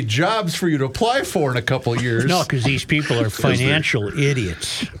going to be any jobs for you to apply for in a couple of years. No, because these people are financial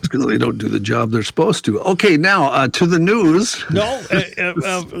idiots. Because they don't do the job they're supposed to. Okay, now to the news. No,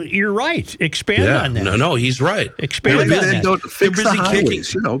 you're right. Expand on that. No, he's right. Expand on that. Don't fix busy the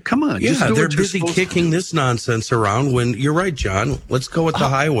highways, come on. Yeah, just do they're what you're busy supposed to kicking do. this nonsense around when you're right, John. Let's go with the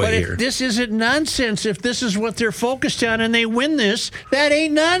highway But here. if this isn't nonsense, if this is what they're focused on and they win this, that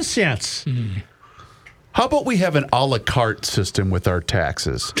ain't nonsense. How about we have an a la carte system with our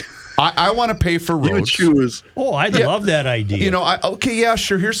taxes? I want to pay for roads. You would choose. Oh, I love that idea.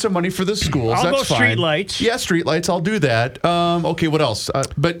 Sure. Here's some money for the schools. I'll That's go fine. streetlights. Yeah, streetlights. I'll do that. Okay, what else?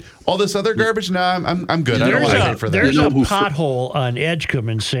 But all this other garbage, I'm good. I don't want to pay for that. There's a pothole on Edgecombe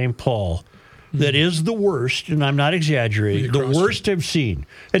in St. Paul that is the worst, and I'm not exaggerating, the worst I've seen.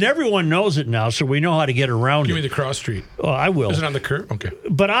 And everyone knows it now, so we know how to get around Give it. me the cross street. Oh, I will. Is it on the curb? Okay.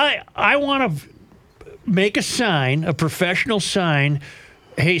 But I want to make a sign, a professional sign.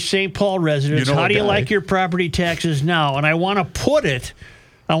 Hey, St. Paul residents, how do you like your property taxes now? And I want to put it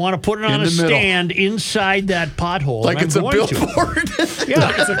on a stand inside that pothole. Like it's a billboard.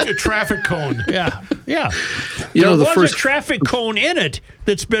 Yeah. It's a traffic cone. Yeah. You know, there was a traffic cone in it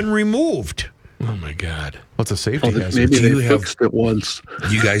that's been removed. Oh, my God. What's a safety hazard? Maybe they fixed it once.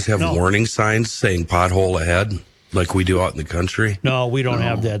 Do you guys have warning signs saying pothole ahead like we do out in the country? No, we don't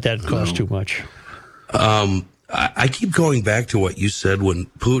have that. That costs too much. I keep going back to what you said when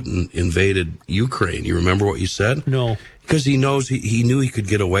Putin invaded Ukraine. You remember what you said? No. Because he knows he knew he could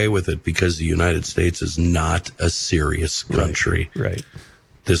get away with it because the United States is not a serious country. Right.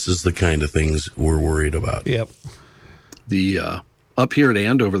 This is the kind of things we're worried about. Yep. The up here at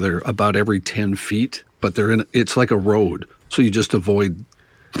Andover, they're about every 10 feet, but it's like a road. So you just avoid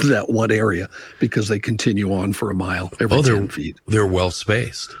that one area because they continue on for a mile every 10 feet. They're well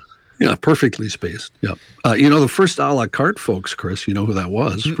spaced. Yeah, perfectly spaced. Yeah. The first a la carte folks, Chris, you know who that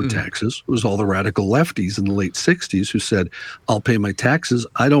was for taxes? It was all the radical lefties in the late 60s who said, I'll pay my taxes.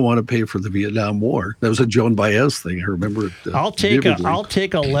 I don't want to pay for the Vietnam War. That was a Joan Baez thing. I remember it. I'll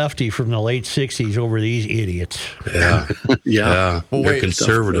take a lefty from the late 60s over these idiots. Yeah. Yeah. Well, they're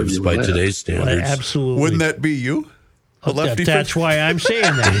conservatives by today's standards. Absolutely. Wouldn't that be you? A lefty? That's why I'm saying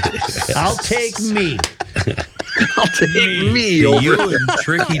that. I'll take me. I'll take me. You and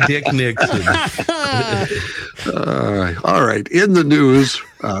Tricky Dick Nixon. All right. In the news,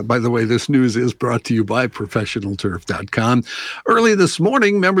 by the way, this news is brought to you by ProfessionalTurf.com. Early this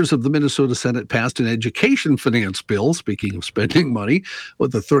morning, members of the Minnesota Senate passed an education finance bill, speaking of spending money,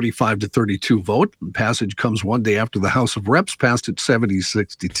 with a 35-32 vote. The passage comes one day after the House of Reps passed it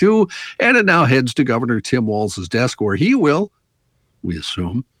 70-62, and it now heads to Governor Tim Walz's desk, where he will, we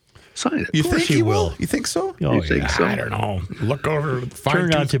assume, sign it. You think he will? You think so? Oh, You think so? I don't know. Look over.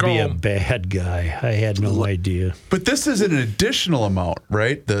 Turned out to be a bad guy. I had no idea. But this is an additional amount,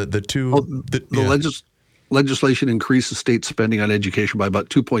 right? The two. Legislation increases state spending on education by about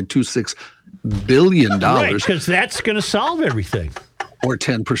 $2.26 billion. Right, because that's going to solve everything. Or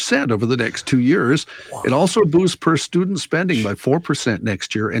 10% over the next 2 years. Wow. It also boosts per student spending by 4%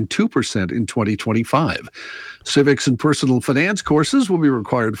 next year and 2% in 2025. Civics and personal finance courses will be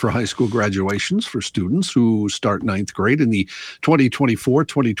required for high school graduations for students who start ninth grade in the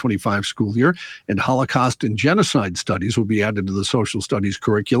 2024-2025 school year. And Holocaust and genocide studies will be added to the social studies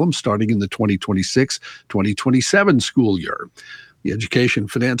curriculum starting in the 2026-2027 school year. The education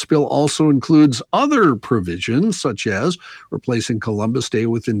finance bill also includes other provisions, such as replacing Columbus Day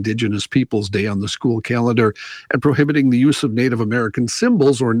with Indigenous Peoples Day on the school calendar and prohibiting the use of Native American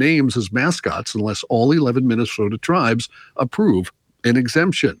symbols or names as mascots unless all 11 Minnesota tribes approve an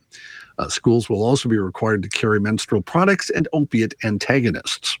exemption. Schools will also be required to carry menstrual products and opiate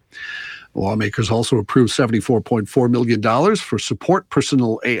antagonists. Lawmakers also approved $74.4 million for support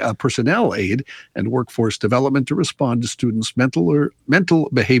personnel aid and workforce development to respond to students' mental,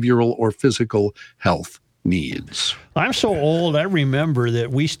 behavioral, or physical health needs. I'm so old, I remember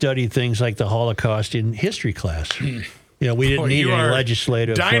that we studied things like the Holocaust in history class. We didn't need any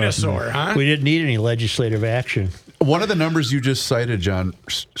legislative dinosaur, huh? We didn't need any legislative action. One of the numbers you just cited, John,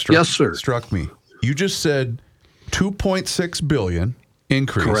 struck me. You just said $2.6 billion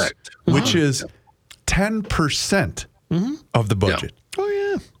increase, correct, which is 10% of the budget. Yeah. Oh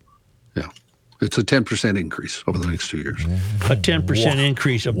yeah. It's a 10% increase over the next 2 years. A 10%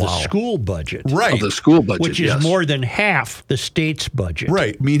 increase of the school budget. Right. Of the school budget, which is more than half the state's budget.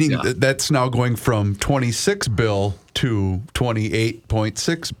 Right, meaning that's now going from 26 bill to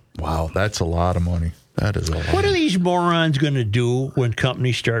 28.6. Wow, that's a lot of money. That is a lot. What are these morons going to do when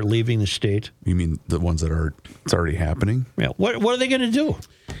companies start leaving the state? You mean the ones that it's already happening? Yeah. What are they going to do?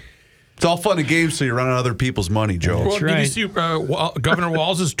 It's all fun and games, so you run out of other people's money, Joe. Well, did you see Governor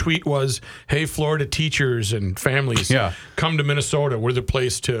Walz's tweet was, hey, Florida teachers and families, come to Minnesota. We're the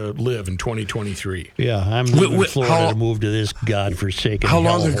place to live in 2023. Yeah, I'm leaving Florida to move to this godforsaken How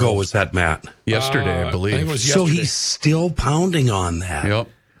long ago was that, Matt? Yesterday, I believe. I think it was yesterday. So he's still pounding on that. Yep.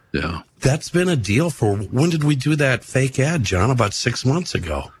 Yeah. That's been a deal for, when did we do that fake ad, John? About 6 months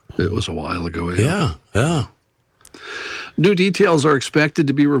ago. It was a while ago. Yeah. New details are expected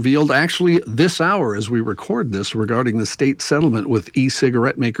to be revealed actually this hour as we record this regarding the state settlement with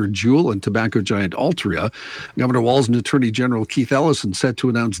e-cigarette maker Juul and tobacco giant Altria. Governor Walz and Attorney General Keith Ellison set to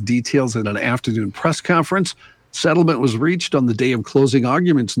announce details at an afternoon press conference. Settlement was reached on the day of closing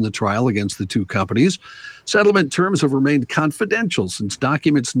arguments in the trial against the two companies. Settlement terms have remained confidential since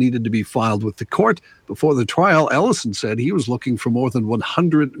documents needed to be filed with the court. Before the trial, Ellison said he was looking for more than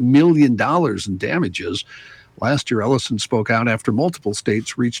 $100 million in damages. Last year, Ellison spoke out after multiple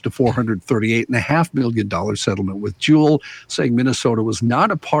states reached a $438.5 million settlement with Juul, saying Minnesota was not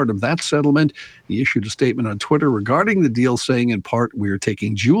a part of that settlement. He issued a statement on Twitter regarding the deal, saying, in part, we are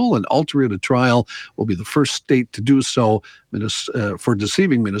taking Juul and Altria to trial. We'll be the first state to do so for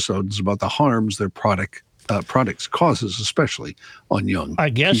deceiving Minnesotans about the harms their products causes, especially on young I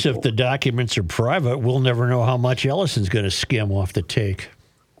guess people. If the documents are private, we'll never know how much Ellison's going to skim off the take.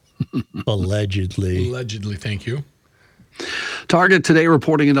 Allegedly. Allegedly, thank you. Target today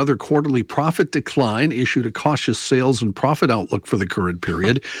reporting another quarterly profit decline, issued a cautious sales and profit outlook for the current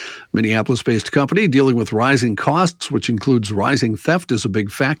period. Minneapolis-based company dealing with rising costs, which includes rising theft as a big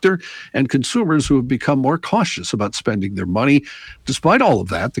factor, and consumers who have become more cautious about spending their money. Despite all of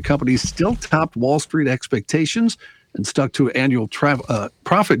that, the company still topped Wall Street expectations and stuck to annual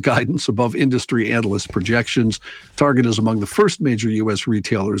profit guidance above industry analyst projections. Target is among the first major U.S.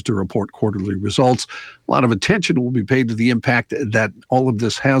 retailers to report quarterly results. A lot of attention will be paid to the impact that all of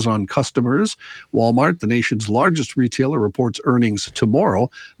this has on customers. Walmart, the nation's largest retailer, reports earnings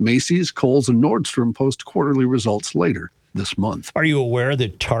tomorrow. Macy's, Kohl's, and Nordstrom post quarterly results later this month. Are you aware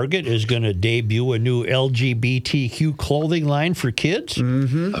that Target is going to debut a new LGBTQ clothing line for kids?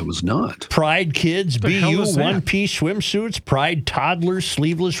 Mm-hmm. I was not. Pride Kids, BU, one-piece swimsuits, Pride Toddlers,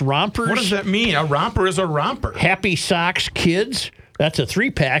 sleeveless rompers. What does that mean? A romper is a romper. Happy Socks Kids. That's a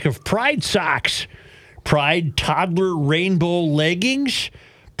 3-pack of Pride socks. Pride Toddler rainbow leggings.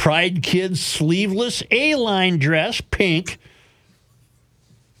 Pride Kids sleeveless A-line dress, pink.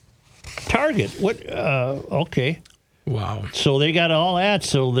 Target. What? Okay. Wow. So they got all that.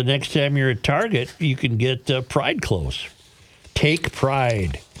 So the next time you're at Target, you can get Pride clothes. Take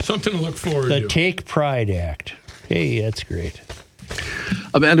Pride. Something to look forward to. The Take Pride Act. Hey, that's great.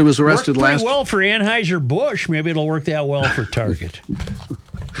 A man who was arrested Worked last pretty well for Anheuser-Busch. Maybe it'll work that well for Target.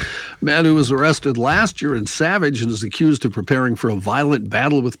 Man who was arrested last year in Savage and is accused of preparing for a violent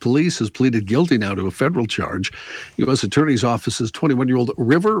battle with police has pleaded guilty now to a federal charge. U.S. Attorney's Office's 21-year-old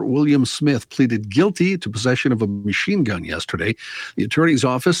River William Smith pleaded guilty to possession of a machine gun yesterday. The Attorney's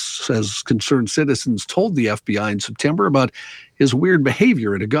Office says concerned citizens told the FBI in September about his weird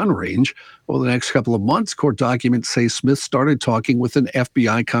behavior at a gun range. Over the next couple of months, court documents say Smith started talking with an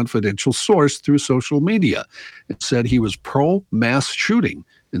FBI confidential source through social media. It said he was pro-mass shooting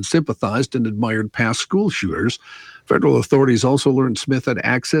and sympathized and admired past school shooters. Federal authorities also learned Smith had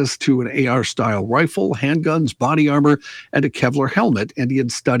access to an AR-style rifle, handguns, body armor, and a Kevlar helmet, and he had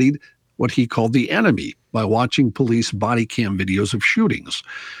studied what he called the enemy by watching police body cam videos of shootings.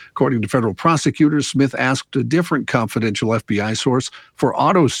 According to federal prosecutors, Smith asked a different confidential FBI source for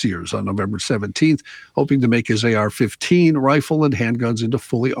auto sears on November 17th, hoping to make his AR-15 rifle and handguns into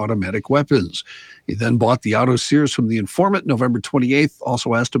fully automatic weapons. He then bought the auto sears from the informant November 28th,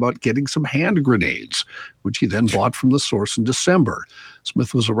 also asked about getting some hand grenades, which he then bought from the source in December.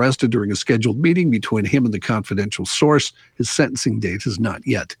 Smith was arrested during a scheduled meeting between him and the confidential source. His sentencing date has not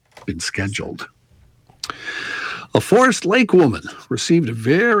yet been scheduled. A Forest Lake woman received a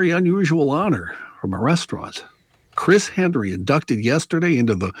very unusual honor from a restaurant. Chris Henry inducted yesterday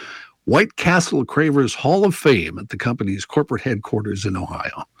into the White Castle Cravers Hall of Fame at the company's corporate headquarters in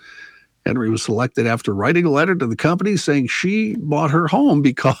Ohio. Henry was selected after writing a letter to the company saying she bought her home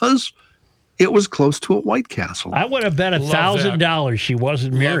because it was close to a White Castle. I would have bet $1,000 she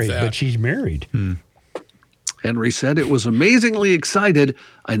wasn't married, but she's married. Henry said, "It was amazingly excited.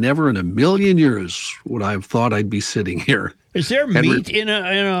 I never in a million years would I have thought I'd be sitting here." Is there meat in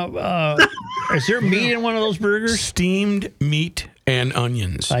is there meat in one of those burgers? Steamed meat and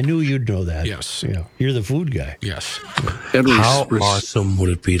onions. I knew you'd know that. Yes. Yeah. You're the food guy. Yes. How awesome would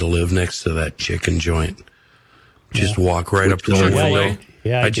it be to live next to that chicken joint? Just walk right up to the window.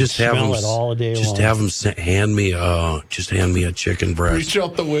 Yeah, I just have them it all day just long. have them hand me a chicken breast. Reach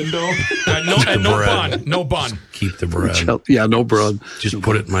out the window. No bun. Keep the bread. Yeah, no bread. Just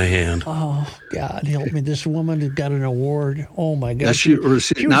put it in my hand. Oh God, help me! This woman has got an award. Oh my God, Yeah, she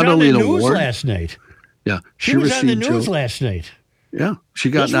received not was only on an the news award last night. Yeah, She was on the received, news Joe. last night. Yeah, she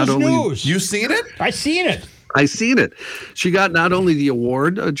got This not was only news. You seen it? I seen it. I seen it. She got not only the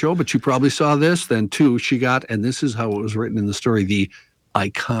award, Joe, but you probably saw this. Then too, she got, and this is how it was written in the story, the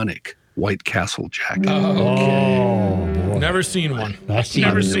iconic White Castle jacket. Oh, boy. Never seen one.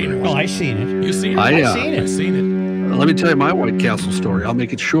 Never seen one. Oh, I seen it. You seen it? I've seen it. I've seen it. Let me tell you my White Castle story. I'll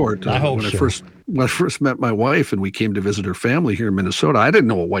make it short. I hope when so. When I first met my wife and we came to visit her family here in Minnesota, I didn't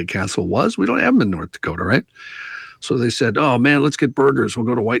know what White Castle was. We don't have them in North Dakota, right? So they said, "Oh man, let's get burgers. We'll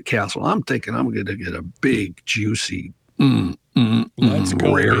go to White Castle." I'm thinking I'm going to get a big, juicy, Let's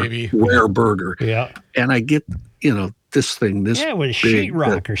go, baby. rare burger. Yeah. And I get, this thing, this it was big,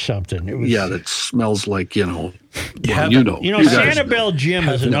 sheetrock or something. It was, that smells like, Heaven. Sanibel Jim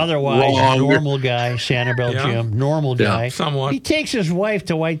is an otherwise normal guy. Sanibel Jim, normal guy. Somewhat. He takes his wife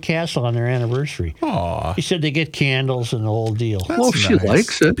to White Castle on their anniversary. Aw. He said they get candles and the whole deal. Well, if she nice.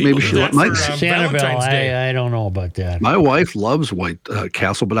 likes it, People maybe do she that likes for, it. Valentine's Day. Sanibel, I don't know about that. My wife loves White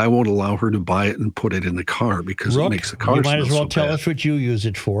Castle, but I won't allow her to buy it and put it in the car because Rook, it makes the car you might as smell well so tell bad. us what you use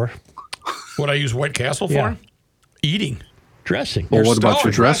it for. What I use White Castle for? Yeah. Eating. Dressing. Well, what about Oh,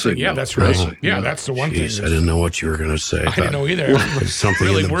 your dressing? Yeah, that's right. Dressing, Yeah, that's the one Jeez, thing. I didn't know what you were going to say. I didn't know either. There's something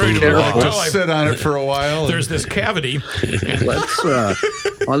Really in the worried boot about of it the until law. I- Sit on it for a while. There's this cavity. Let's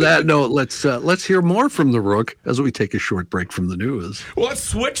on that note, let's hear more from the Rook as we take a short break from the news. Well, let's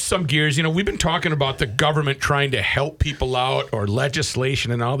switch some gears. We've been talking about the government trying to help people out or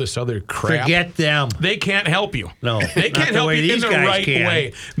legislation and all this other crap. Forget them. They can't help you. No, they not can't the help way you in these the guys right can.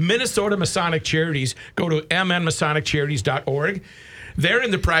 way. Minnesota Masonic Charities, go to mnmasoniccharities.org. They're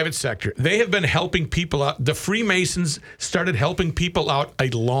in the private sector. They have been helping people out. The Freemasons started helping people out a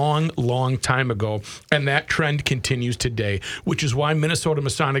long, long time ago, and that trend continues today, which is why Minnesota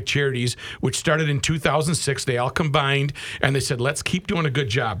Masonic Charities, which started in 2006, they all combined, and they said, let's keep doing a good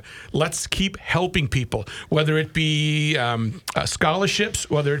job. Let's keep helping people, whether it be scholarships,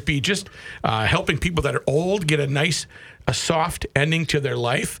 whether it be just helping people that are old get a soft ending to their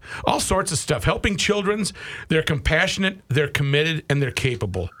life, all sorts of stuff. Helping children's, they're compassionate, they're committed, and they're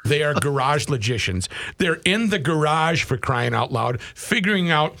capable. They are garage logicians. They're in the garage, for crying out loud,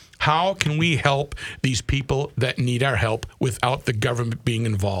 figuring out how can we help these people that need our help without the government being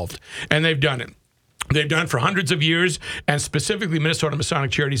involved. And they've done it. They've done it for hundreds of years, and specifically Minnesota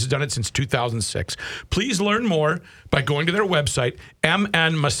Masonic Charities has done it since 2006. Please learn more by going to their website,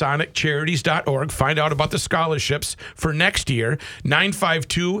 mnmasoniccharities.org. Find out about the scholarships for next year,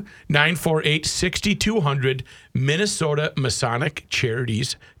 952-948-6200,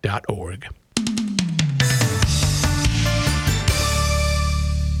 minnesotamasonicharities.org.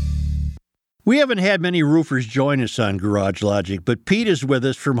 We haven't had many roofers join us on Garage Logic, but Pete is with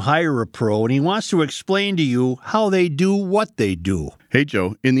us from Hire a Pro, and he wants to explain to you how they do what they do. Hey,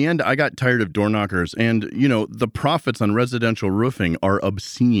 Joe, in the end, I got tired of door knockers, and, the profits on residential roofing are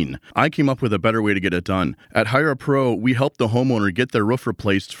obscene. I came up with a better way to get it done. At Hire a Pro, we help the homeowner get their roof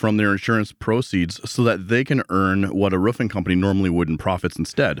replaced from their insurance proceeds so that they can earn what a roofing company normally would in profits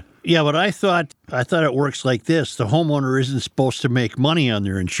instead. Yeah, but I thought it works like this. The homeowner isn't supposed to make money on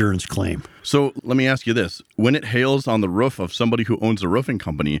their insurance claim. So let me ask you this. When it hails on the roof of somebody who owns a roofing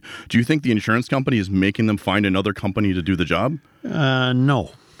company, do you think the insurance company is making them find another company to do the job? No.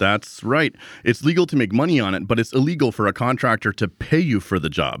 That's right. It's legal to make money on it, but it's illegal for a contractor to pay you for the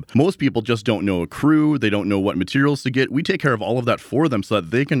job. Most people just don't know a crew. They don't know what materials to get. We take care of all of that for them so that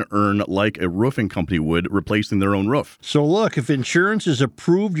they can earn like a roofing company would, replacing their own roof. So look, if insurance has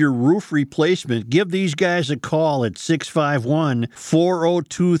approved your roof replacement, give these guys a call at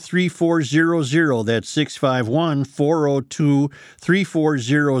 651-402-3400. That's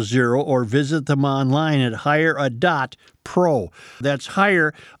 651-402-3400, or visit them online at hirea.pro. That's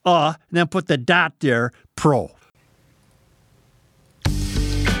hire then put the dot there, pro.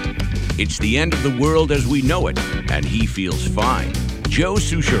 It's the end of the world as we know it, and he feels fine. Joe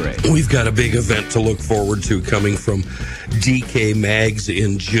Souchere. We've got a big event to look forward to coming from DK Mags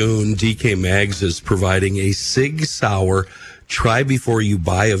in June. DK Mags is providing a Sig Sauer Try Before You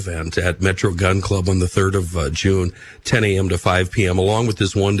Buy event at Metro Gun Club on the 3rd of June, 10 a.m. to 5 p.m. Along with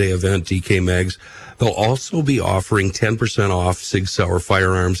this one-day event, DK Mags, they'll also be offering 10% off Sig Sauer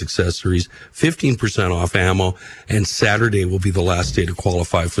firearms, accessories, 15% off ammo, and Saturday will be the last day to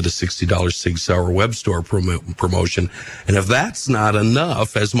qualify for the $60 Sig Sauer web store promotion. And if that's not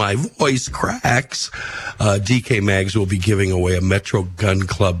enough, as my voice cracks, DK Mags will be giving away a Metro Gun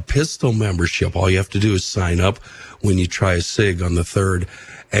Club pistol membership. All you have to do is sign up when you try a SIG on the 3rd.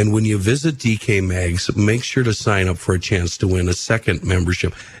 And when you visit DK Mags, make sure to sign up for a chance to win a second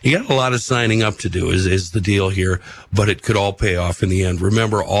membership. You got a lot of signing up to do is the deal here, but it could all pay off in the end.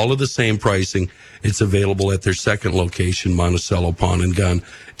 Remember, all of the same pricing. It's available at their second location, Monticello Pawn and Gun.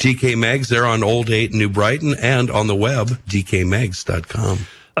 DK Mags, they're on Old 8 in New Brighton and on the web, dkmags.com.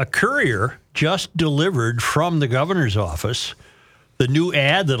 A courier just delivered from the governor's office the new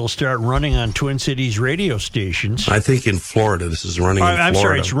ad that'll start running on Twin Cities radio stations. I think in Florida, this is running in Florida. I'm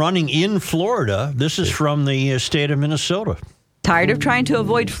sorry, it's running in Florida. This is from the state of Minnesota. Tired of trying to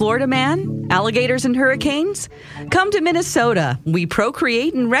avoid Florida man, alligators, and hurricanes? Come to Minnesota. We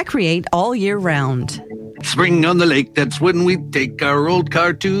procreate and recreate all year round. Spring on the lake, that's when we take our old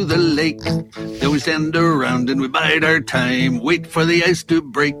car to the lake. Then we stand around and we bide our time, wait for the ice to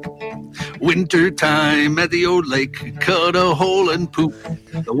break. Winter time at the old lake, cut a hole and poop.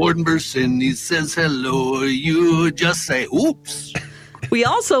 The warden bursts in, he says hello, you just say oops. We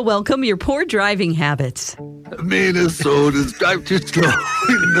also welcome your poor driving habits. Minnesotans drive too slow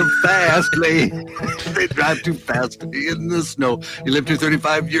in the fast lane. They drive too fast in the snow. You lived here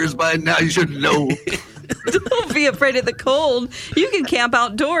 35 years by now, you should know. Don't be afraid of the cold. You can camp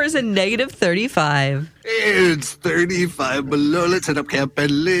outdoors in -35. It's 35 below. Let's set up camp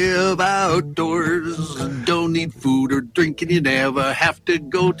and live outdoors. Don't need food or drink, and you never have to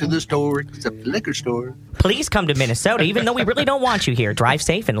go to the store except the liquor store. Please come to Minnesota, even though we really don't want you here. Drive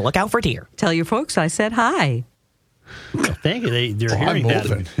safe and look out for deer. Tell your folks I said hi. Well, thank you. They're hearing that.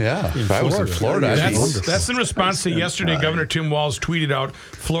 If I was in Florida, that's in response to yesterday. Governor Tim Walz tweeted out,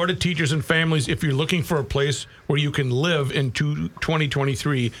 Florida teachers and families, if you're looking for a place where you can live in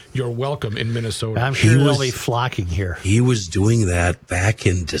 2023, you're welcome in Minnesota. I'm sure they'll be flocking here. He was doing that back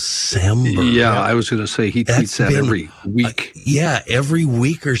in December. Yeah, I was going to say he tweets that every week. Every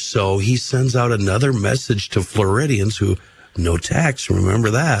week or so, he sends out another message to Floridians who... No tax. Remember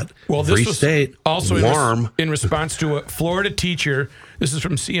that. Well, this Free was state, also warm. in response to a Florida teacher. This is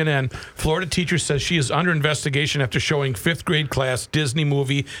from CNN. Florida teacher says she is under investigation after showing 5th grade class Disney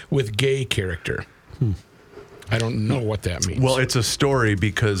movie with gay character. I don't know what that means. Well, it's a story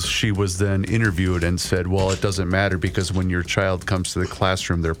because she was then interviewed and said, well, it doesn't matter because when your child comes to the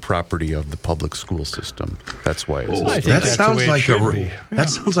classroom, they're property of the public school system. That's why it's a story. That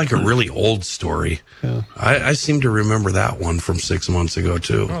sounds like a really old story. Yeah. I seem to remember that one from 6 months ago,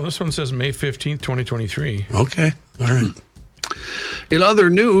 too. Oh, this one says May 15th, 2023. Okay. All right. In other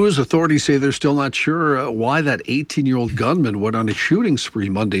news, authorities say they're still not sure why that 18-year-old gunman went on a shooting spree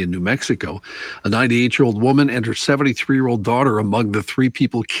Monday in New Mexico. A 98-year-old woman and her 73-year-old daughter among the 3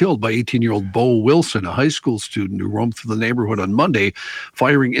 people killed by 18-year-old Bo Wilson, a high school student who roamed through the neighborhood on Monday,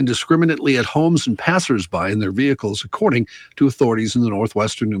 firing indiscriminately at homes and passersby in their vehicles, according to authorities in the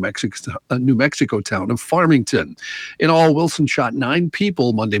northwestern New Mexico town of Farmington. In all, Wilson shot 9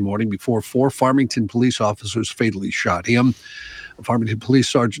 people Monday morning before 4 Farmington police officers fatally shot him. Farmington Police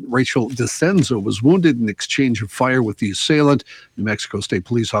Sergeant Rachel DeCenzo was wounded in exchange of fire with the assailant. New Mexico State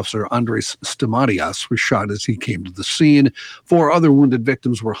Police Officer Andres Stamarias was shot as he came to the scene. 4 other wounded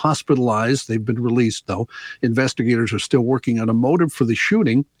victims were hospitalized. They've been released, though. Investigators are still working on a motive for the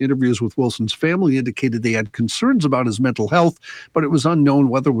shooting. Interviews with Wilson's family indicated they had concerns about his mental health, but it was unknown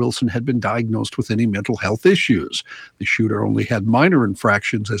whether Wilson had been diagnosed with any mental health issues. The shooter only had minor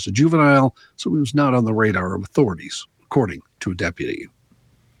infractions as a juvenile, so he was not on the radar of authorities, according to a deputy.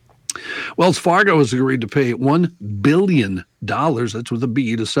 Wells Fargo has agreed to pay $1 billion, that's with a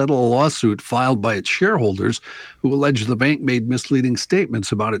B, to settle a lawsuit filed by its shareholders who allege the bank made misleading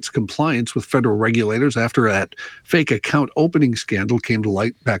statements about its compliance with federal regulators after that fake account opening scandal came to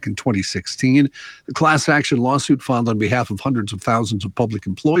light back in 2016. The class action lawsuit filed on behalf of hundreds of thousands of public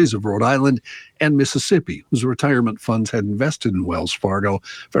employees of Rhode Island and Mississippi, whose retirement funds had invested in Wells Fargo.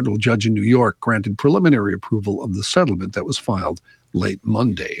 A federal judge in New York granted preliminary approval of the settlement that was filed late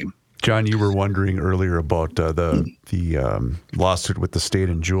Monday. John, you were wondering earlier about the lawsuit with the state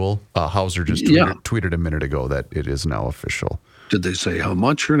and Jewel. Hauser just tweeted a minute ago that it is now official. Did they say how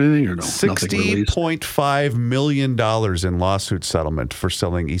much or anything, or no? $60.5 million in lawsuit settlement for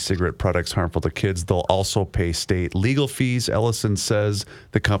selling e-cigarette products harmful to kids. They'll also pay state legal fees. Ellison says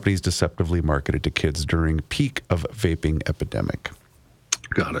the company's deceptively marketed to kids during peak of vaping epidemic.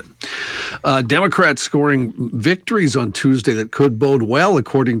 Got it. Democrats scoring victories on Tuesday that could bode well,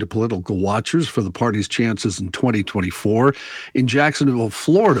 according to political watchers, for the party's chances in 2024. In Jacksonville,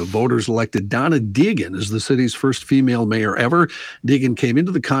 Florida, voters elected Donna Deegan as the city's first female mayor ever. Deegan came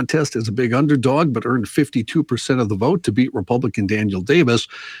into the contest as a big underdog, but earned 52% of the vote to beat Republican Daniel Davis.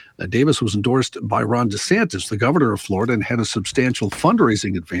 Davis was endorsed by Ron DeSantis, the governor of Florida, and had a substantial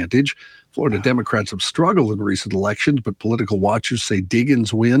fundraising advantage. Florida Democrats have struggled in recent elections, but political watchers say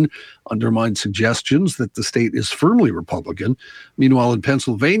Deegan's win undermines suggestions that the state is firmly Republican. Meanwhile, in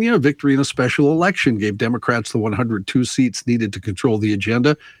Pennsylvania, victory in a special election gave Democrats the 102 seats needed to control the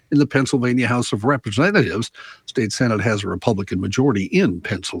agenda in the Pennsylvania House of Representatives. State Senate has a Republican majority in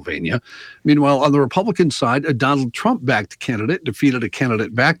Pennsylvania. Meanwhile, on the Republican side, a Donald Trump-backed candidate defeated a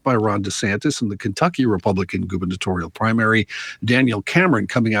candidate backed backed by Ron DeSantis in the Kentucky Republican gubernatorial primary. Daniel Cameron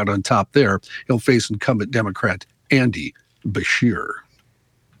coming out on top there. He'll face incumbent Democrat Andy Beshear.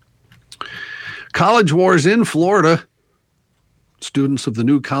 College wars in Florida. Students of the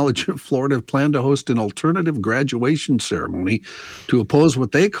new college in Florida plan to host an alternative graduation ceremony to oppose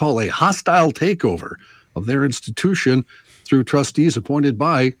what they call a hostile takeover of their institution through trustees appointed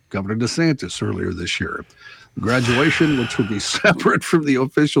by Governor DeSantis earlier this year. The graduation, which will be separate from the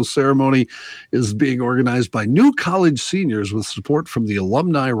official ceremony, is being organized by new college seniors with support from the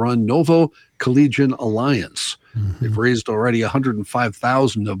alumni-run Novo Collegian Alliance. They've raised already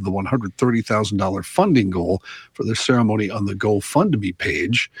 $105,000 of the $130,000 funding goal for the ceremony on the GoFundMe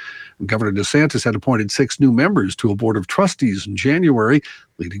page. And Governor DeSantis had appointed 6 new members to a board of trustees in January,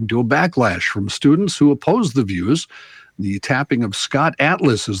 leading to a backlash from students who oppose the views. The tapping of Scott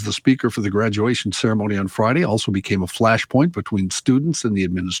Atlas as the speaker for the graduation ceremony on Friday also became a flashpoint between students and the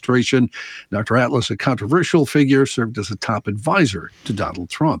administration. Dr. Atlas, a controversial figure, served as a top advisor to Donald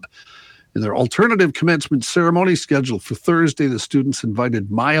Trump. In their alternative commencement ceremony scheduled for Thursday, the students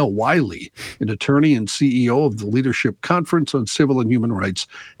invited Maya Wiley, an attorney and CEO of the Leadership Conference on Civil and Human Rights,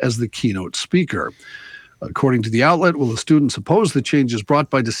 as the keynote speaker. According to the outlet, while the students opposed the changes brought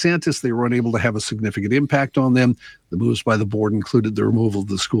by DeSantis, they were unable to have a significant impact on them. The moves by the board included the removal of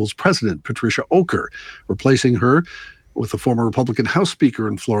the school's president, Patricia Oker, replacing her with a former Republican House Speaker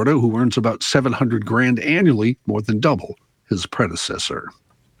in Florida who earns about $700,000 annually, more than double his predecessor.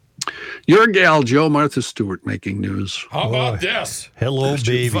 Your gal, Joe, Martha Stewart, making news. How about this? Hello,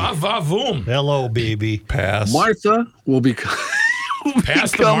 baby. Va-va-voom. Hello, baby. Pass. Martha will become...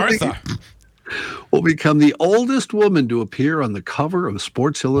 Pass to Martha. Will become the oldest woman to appear on the cover of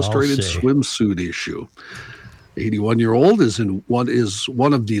Sports Illustrated swimsuit issue. 81-year-old is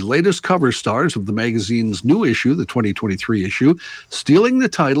one of the latest cover stars of the magazine's new issue, the 2023 issue, stealing the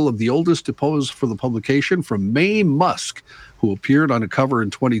title of the oldest to pose for the publication from Mae Musk, who appeared on a cover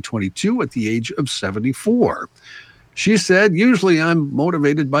in 2022 at the age of 74. She said, "Usually I'm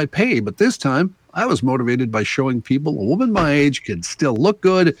motivated by pay, but this time I was motivated by showing people a woman my age can still look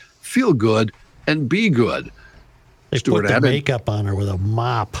good, feel good, and be good." They Stewart put the added, makeup on her with a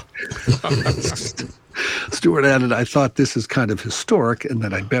mop. Stewart added, "I thought this is kind of historic and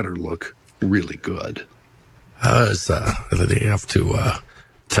that I better look really good." They have to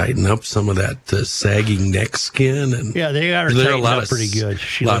tighten up some of that sagging neck skin, and yeah, they got her tightened up pretty good.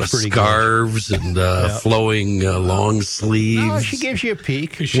 She a lot of looks pretty scarves good. And flowing long sleeves. No, she gives you a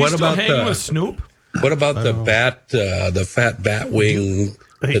peek. Is she still hanging with Snoop? What about the fat bat wing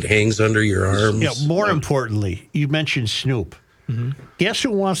that hangs under your arms? Yeah, more importantly, you mentioned Snoop. Mm-hmm. Guess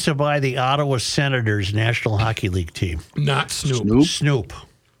who wants to buy the Ottawa Senators National Hockey League team? Not Snoop. Snoop.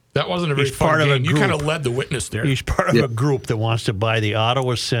 That wasn't a very fun game. You kind of led the witness there. He's part of a group that wants to buy the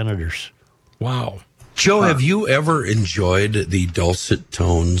Ottawa Senators. Wow. Joe, have you ever enjoyed the dulcet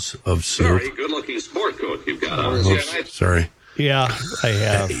tones of Snoop? Very good-looking sport coat you've got on. Sorry. Yeah, I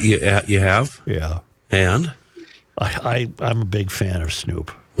have. You have? Yeah. And? I'm a big fan of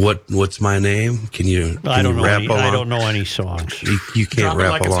Snoop. What's my name? Can you rap along? I don't know any songs. You can't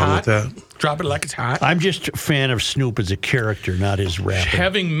rap along with that? Drop it like it's hot. I'm just a fan of Snoop as a character, not his rapping.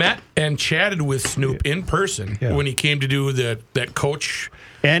 Having met and chatted with Snoop in person when he came to do that coach.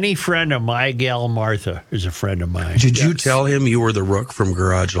 Any friend of my gal Martha is a friend of mine. Did you tell him you were the Rook from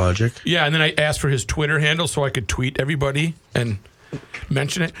Garage Logic? Yeah, and then I asked for his Twitter handle so I could tweet everybody and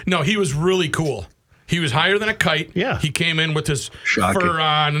mention it. No, he was really cool. He was higher than a kite. Yeah. He came in with his fur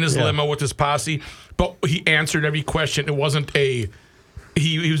on and his limo with his posse, but he answered every question. It wasn't he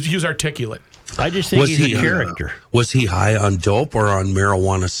was articulate. I just think he's a character. Was he high on dope or on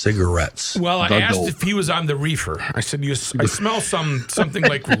marijuana cigarettes? Well, I asked if he was on the reefer. I said, I smell something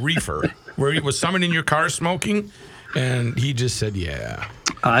like reefer. Where was someone in your car smoking? And he just said, yeah.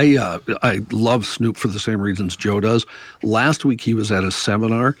 I love Snoop for the same reasons Joe does. Last week he was at a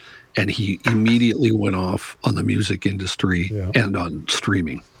seminar and he immediately went off on the music industry and on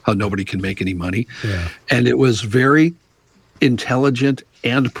streaming, how nobody can make any money. Yeah. And it was very intelligent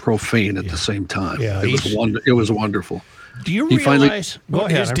and profane at the same time. Yeah, it was wonderful. Do you realize? Go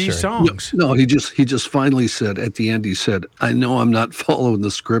ahead. His songs? No, he just finally said at the end. He said, "I know I'm not following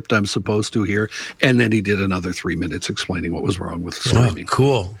the script I'm supposed to here," and then he did another 3 minutes explaining what was wrong with streaming.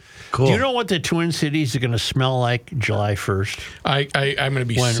 Cool. Do you know what the Twin Cities are going to smell like July 1st? I'm going to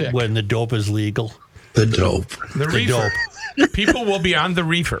be sick when the dope is legal. The dope. The reefer. People will be on the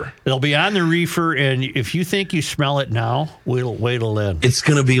reefer. They'll be on the reefer, and if you think you smell it now, wait till then. It's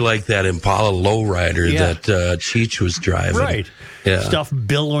going to be like that Impala lowrider that Cheech was driving. Right. Yeah. Stuff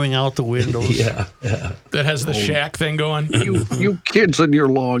billowing out the windows. Yeah. That has the shack thing going. You kids and your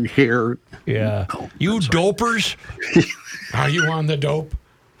long hair. Yeah. You dopers. Are you on the dope?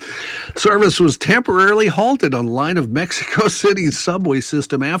 Service was temporarily halted on line of Mexico City's subway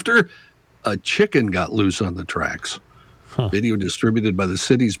system after a chicken got loose on the tracks. Video distributed by the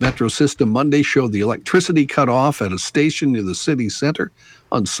city's metro system Monday showed the electricity cut off at a station near the city center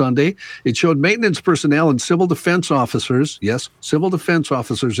on Sunday. It showed maintenance personnel and civil defense officers, yes, civil defense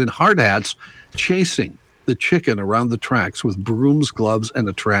officers in hard hats, chasing the chicken around the tracks with brooms, gloves, and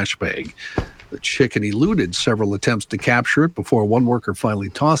a trash bag. The chicken eluded several attempts to capture it before one worker finally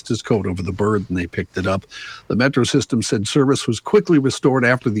tossed his coat over the bird and they picked it up. The metro system said service was quickly restored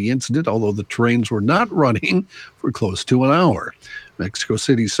after the incident, although the trains were not running for close to an hour. Mexico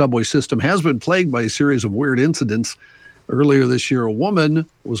City's subway system has been plagued by a series of weird incidents. Earlier this year, a woman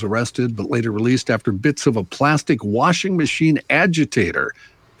was arrested but later released after bits of a plastic washing machine agitator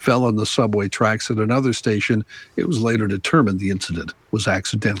fell on the subway tracks at another station. It was later determined the incident was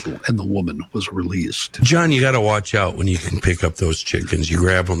accidental and the woman was released. John, you got to watch out when you can pick up those chickens. You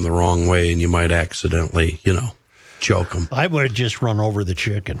grab them the wrong way and you might accidentally, choke them. I would have just run over the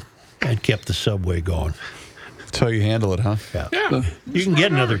chicken and kept the subway going. That's how you handle it, huh? Yeah. You can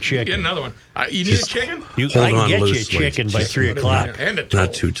get another chicken. Get another one. You need a chicken? I can get you a chicken by 3 o'clock. And a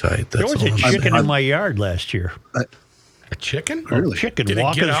Not too tight. There was a chicken in my yard last year. A chicken? A chicken Did it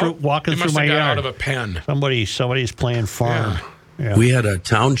walking get through out? walking It through must my have got yard. out of a pen. Somebody's playing farm. Yeah. We had a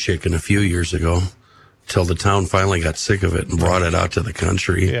town chicken a few years ago till the town finally got sick of it and brought it out to the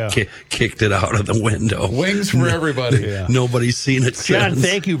country. Yeah. Kicked it out of the window. Wings for everybody. Yeah. Nobody's seen it John, since.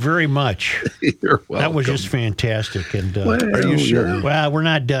 thank you very much. You're welcome. That was just fantastic. And Are you sure? Well, we're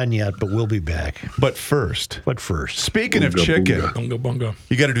not done yet, but we'll be back. But first, speaking of chicken, Bunga bunga.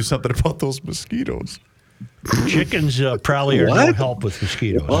 you got to do something about those mosquitoes. Chickens probably are no help with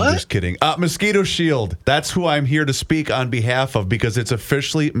mosquitoes. I'm just kidding. Mosquito Shield. That's who I'm here to speak on behalf of because it's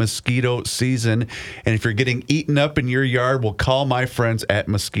officially mosquito season. And if you're getting eaten up in your yard, well, call my friends at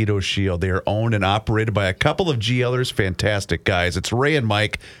Mosquito Shield. They are owned and operated by a couple of GLers. Fantastic guys. It's Ray and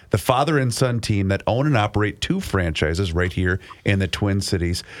Mike, the father and son team that own and operate 2 franchises right here in the Twin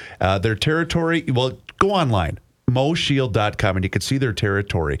Cities. Their territory, well, go online. MoShield.com, and you can see their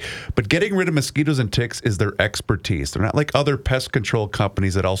territory. But getting rid of mosquitoes and ticks is their expertise. They're not like other pest control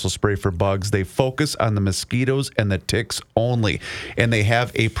companies that also spray for bugs. They focus on the mosquitoes and the ticks only. And they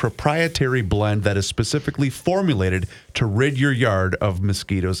have a proprietary blend that is specifically formulated to rid your yard of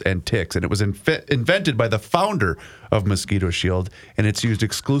mosquitoes and ticks. And it was invented by the founder of Mosquito Shield, and it's used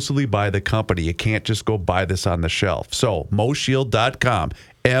exclusively by the company. You can't just go buy this on the shelf. So, MoShield.com.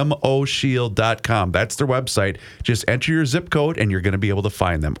 MoShield.com. That's their website. Just enter your zip code and you're going to be able to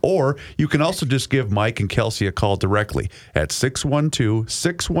find them. Or you can also just give Mike and Kelsey a call directly at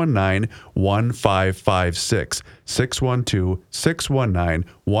 612-619-1556.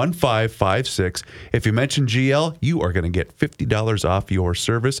 612-619-1556. If you mention GL, you are going to get $50 off your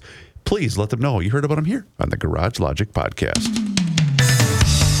service. Please let them know you heard about them here on the Garage Logic Podcast.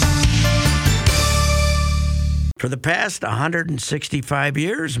 For the past 165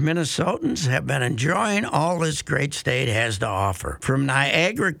 years, Minnesotans have been enjoying all this great state has to offer. From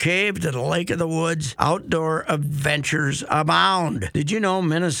Niagara Cave to the Lake of the Woods, outdoor adventures abound. Did you know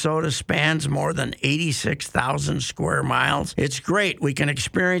Minnesota spans more than 86,000 square miles? It's great. We can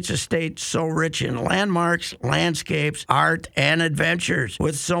experience a state so rich in landmarks, landscapes, art, and adventures.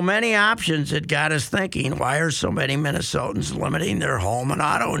 With so many options, it got us thinking, why are so many Minnesotans limiting their home and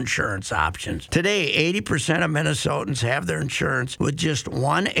auto insurance options? Today, 80% of Minnesotans have their insurance with just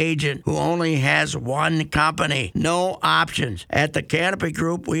one agent who only has one company. No options. At the Canopy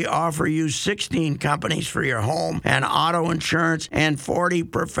Group, we offer you 16 companies for your home and auto insurance and 40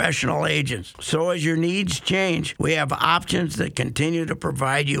 professional agents. So as your needs change, we have options that continue to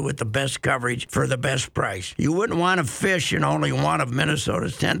provide you with the best coverage for the best price. You wouldn't want to fish in only one of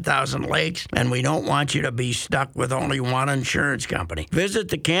Minnesota's 10,000 lakes, and we don't want you to be stuck with only one insurance company. Visit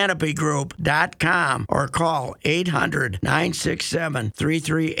thecanopygroup.com or call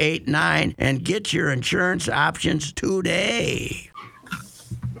 800-967-3389 and get your insurance options today.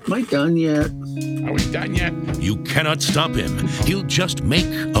 Am I done yet? Are we done yet? You cannot stop him. He'll just make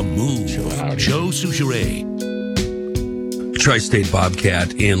a move. Joe Souchere. Tri-State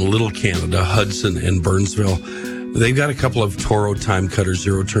Bobcat in Little Canada, Hudson, and Burnsville. They've got a couple of Toro Time Cutter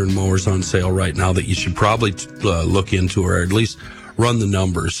zero-turn mowers on sale right now that you should probably look into or at least run the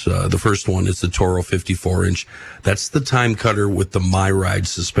numbers. The first one is the Toro 54-inch. That's the time cutter with the MyRide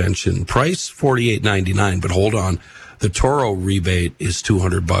suspension. Price $48.99, but hold on. The Toro rebate is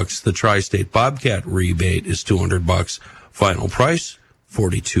 $200. The Tri-State Bobcat rebate is $200. Final price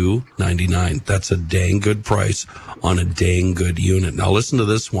 $42.99. That's a dang good price on a dang good unit. Now listen to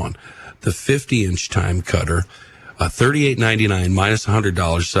this one. The 50-inch time cutter, $38.99 minus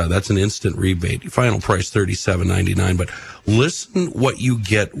 $100. That's an instant rebate. Final price $37.99. But listen what you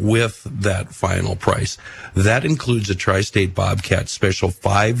get with that final price. That includes a Tri-State Bobcat special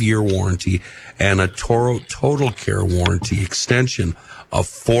 5-year warranty and a Toro Total Care warranty extension of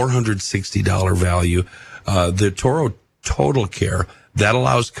 $460 value. The Toro Total Care, that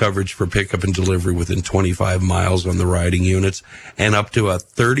allows coverage for pickup and delivery within 25 miles on the riding units and up to a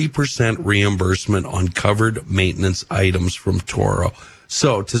 30% reimbursement on covered maintenance items from Toro.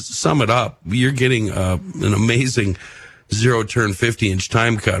 So to sum it up, you're getting an amazing zero-turn 50-inch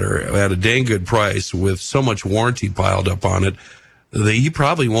time cutter at a dang good price with so much warranty piled up on it that you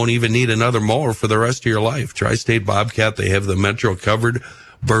probably won't even need another mower for the rest of your life. Tri-State Bobcat, they have the Metro covered,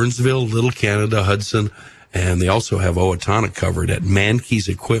 Burnsville, Little Canada, Hudson, and they also have Owatonna covered at Mankey's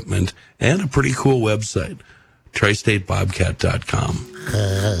Equipment and a pretty cool website, tristatebobcat.com.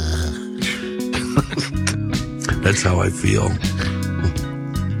 That's how I feel.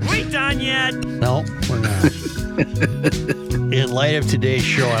 We done yet? No, we're not. In light of today's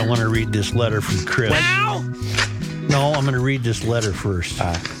show, I want to read this letter from Chris. Wow! No, I'm going to read this letter first.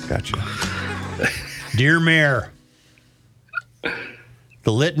 Gotcha. Dear Mayor,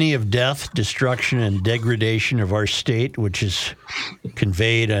 the litany of death, destruction, and degradation of our state, which is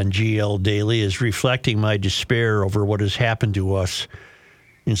conveyed on GL Daily, is reflecting my despair over what has happened to us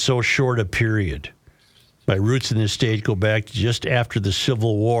in so short a period. My roots in this state go back to just after the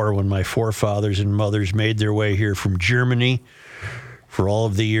Civil War, when my forefathers and mothers made their way here from Germany. For all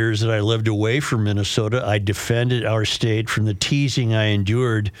of the years that I lived away from Minnesota, I defended our state from the teasing I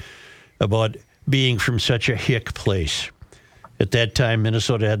endured about being from such a hick place. At that time,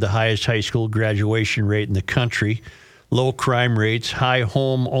 Minnesota had the highest high school graduation rate in the country, low crime rates, high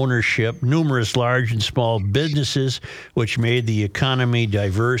home ownership, numerous large and small businesses, which made the economy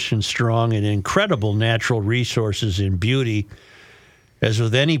diverse and strong, and incredible natural resources and beauty. As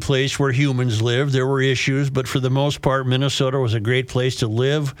with any place where humans live, there were issues, but for the most part, Minnesota was a great place to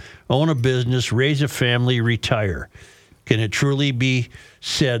live, own a business, raise a family, retire. Can it truly be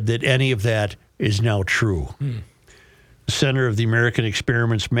said that any of that is now true? The Center of the American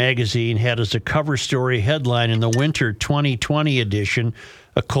Experiments magazine had as a cover story headline in the winter 2020 edition,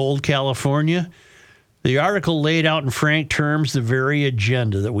 "A Cold California?" The article laid out in frank terms the very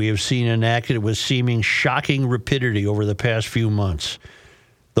agenda that we have seen enacted with seeming shocking rapidity over the past few months.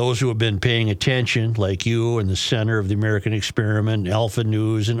 Those who have been paying attention, like you and the Center of the American Experiment, Alpha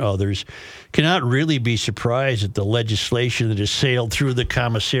News, and others, cannot really be surprised at the legislation that has sailed through the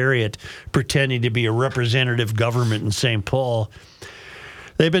commissariat pretending to be a representative government in St. Paul.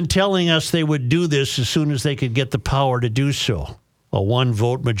 They've been telling us they would do this as soon as they could get the power to do so. A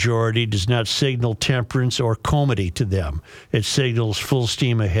one-vote majority does not signal temperance or comity to them. It signals full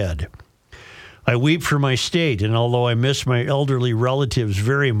steam ahead. I weep for my state, and although I miss my elderly relatives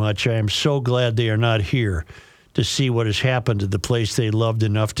very much, I am so glad they are not here to see what has happened to the place they loved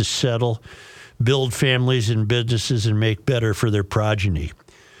enough to settle, build families and businesses, and make better for their progeny.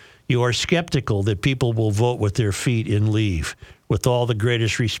 You are skeptical that people will vote with their feet and leave. With all the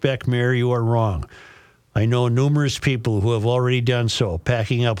greatest respect, Mayor, you are wrong. I know numerous people who have already done so,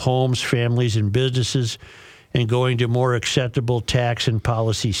 packing up homes, families, and businesses, and going to more acceptable tax and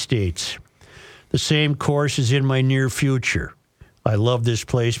policy states. The same course is in my near future. I love this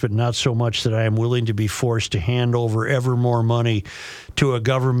place, but not so much that I am willing to be forced to hand over ever more money to a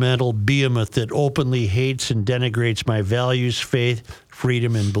governmental behemoth that openly hates and denigrates my values, faith,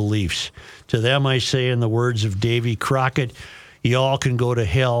 freedom, and beliefs. To them, I say, in the words of Davy Crockett, y'all can go to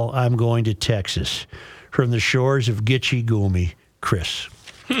hell, I'm going to Texas. From the shores of Gitche Gumee, Chris.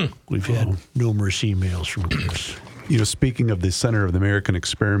 We've had numerous emails from Chris. You know, speaking of the Center of the American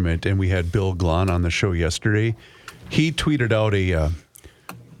Experiment, and we had Bill Glahn on the show yesterday, he tweeted out a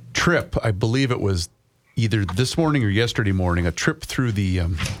trip, I believe it was either this morning or yesterday morning, a trip through the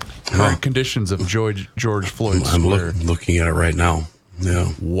current conditions of George Floyd Square. I'm looking at it right now.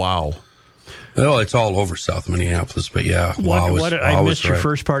 Yeah. Wow. Well, it's all over South Minneapolis, but yeah. I missed your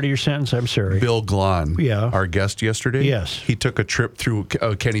first part of your sentence. I'm sorry. Bill Glahn, our guest yesterday. Yes. He took a trip through,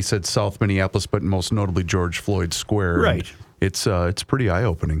 Kenny said South Minneapolis, but most notably George Floyd Square. Right. It's pretty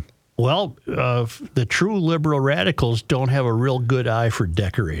eye-opening. Well, the true liberal radicals don't have a real good eye for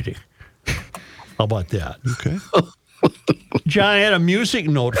decorating. How about that? Okay. John, I had a music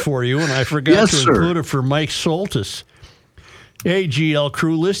note for you, and I forgot to include it for Mike Soltis. Hey, GL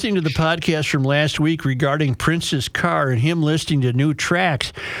crew, listening to the podcast from last week regarding Prince's car and him listening to new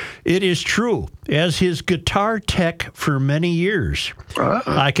tracks, it is true. As his guitar tech for many years,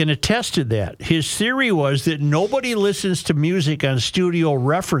 I can attest to that. His theory was that nobody listens to music on studio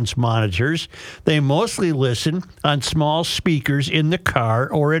reference monitors. They mostly listen on small speakers in the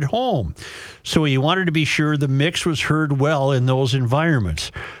car or at home. So he wanted to be sure the mix was heard well in those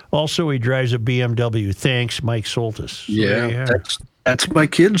environments. Also, he drives a BMW. Thanks, Mike Soltis. Yeah, that's my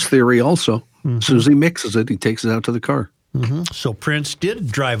kid's theory also. Mm-hmm. As soon as he mixes it, he takes it out to the car. Mm-hmm. So Prince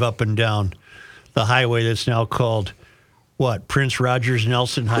did drive up and down the highway that's now called, what, Prince Rogers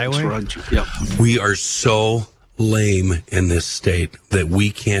Nelson Highway? Yeah. We are so lame in this state that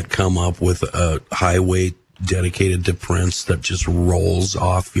we can't come up with a highway dedicated to Prince that just rolls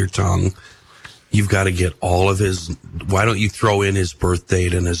off your tongue. You've got to get all of his. Why don't you throw in his birth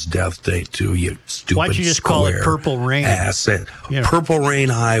date and his death date too? You stupid. Why don't you just call it Purple Rain? Asset. Purple Rain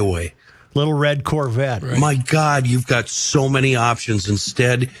Highway. Little red Corvette. Right? My God, you've got so many options.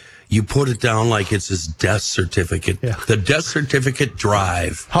 Instead, you put it down like it's his death certificate. Yeah. The death certificate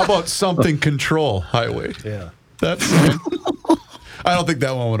drive. How about something control highway? Yeah. That's. I don't think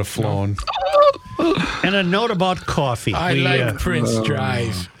that one would have flown. And a note about coffee. I like Prince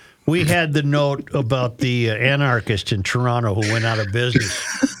Drive. We had the note about the anarchist in Toronto who went out of business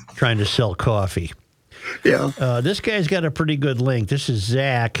trying to sell coffee. Yeah. This guy's got a pretty good link. This is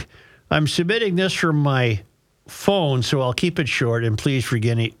Zach. I'm submitting this from my phone, so I'll keep it short, and please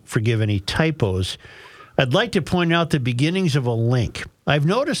forgive any typos. I'd like to point out the beginnings of a link. I've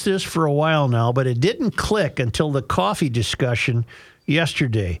noticed this for a while now, but it didn't click until the coffee discussion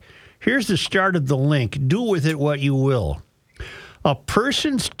yesterday. Here's the start of the link. Do with it what you will. A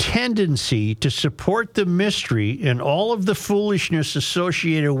person's tendency to support the mystery and all of the foolishness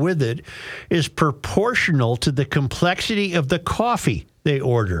associated with it is proportional to the complexity of the coffee they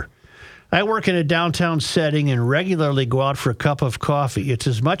order. I work in a downtown setting and regularly go out for a cup of coffee. It's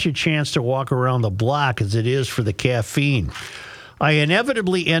as much a chance to walk around the block as it is for the caffeine. I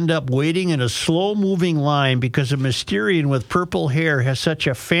inevitably end up waiting in a slow-moving line because a Mysterian with purple hair has such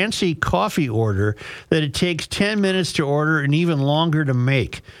a fancy coffee order that it takes 10 minutes to order and even longer to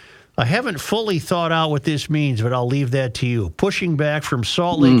make. I haven't fully thought out what this means, but I'll leave that to you. Pushing back from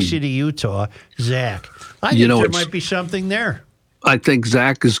Salt Lake City, Utah, Zach. I think there might be something there. I think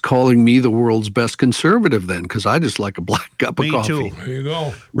Zach is calling me the world's best conservative then, because I just like a black cup of coffee. Me too. There you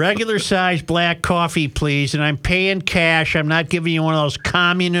go. Regular size black coffee, please, and I'm paying cash. I'm not giving you one of those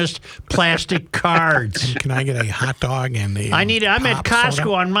communist plastic cards. Can I get a hot dog and a I'm at Costco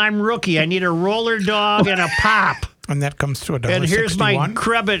soda? on my rookie. I need a roller dog and a pop. And that comes to $1.61. And here's my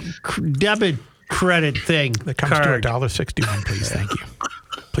debit credit thing. That comes to $1.61, please. Thank you.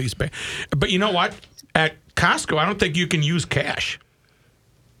 Please pay. But you know what? At Costco, I don't think you can use cash.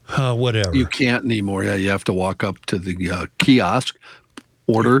 Whatever. You can't anymore. Yeah, you have to walk up to the kiosk,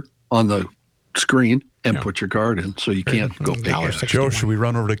 order on the screen, and put your card in. So you can't go pay cash. Joe, should we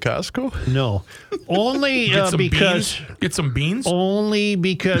run over to Costco? No. Only because... Get some beans? Only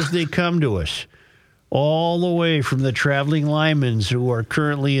because they come to us. All the way from the traveling Lymans who are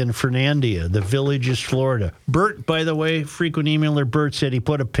currently in Fernandina, the Villages, Florida. Bert, by the way, frequent emailer Bert said he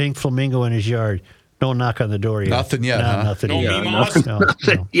put a pink flamingo in his yard. No knock on the door yet. Nothing yet, huh? Nothing No yet. Meemaws?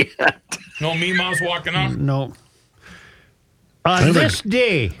 No. yet. No Meemaws walking up? No. On this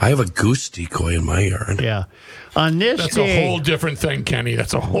day... I have a goose decoy in my yard. Yeah. On this That's day... a whole different thing, Kenny.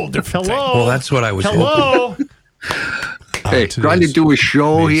 That's a whole different thing. Well, that's what I was hoping. Hey, trying to do a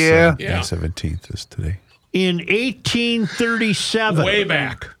show here. May 17th is today. In 1837... Way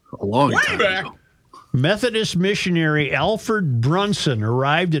back. A long Way time back. ago. Methodist missionary Alfred Brunson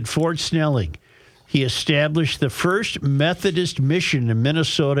arrived at Fort Snelling. He established the first Methodist mission in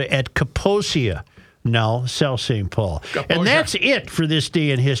Minnesota at Kaposia, now South St. Paul. Kaposia. And that's it for this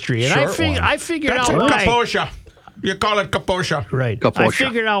day in history. And I figured That's out why. Kaposia. You call it Kaposia. Right. Kaposia. I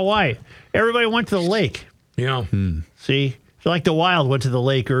figured out why. Everybody went to the lake. Yeah. See? It's like the Wild went to the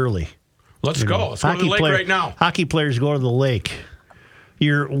lake early. Let's go. Let's go to the lake right now. Hockey players go to the lake.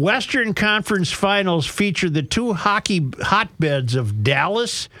 Your Western Conference Finals feature the two hockey hotbeds of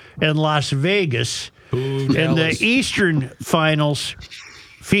Dallas and Las Vegas. Ooh, and Dallas. the Eastern Finals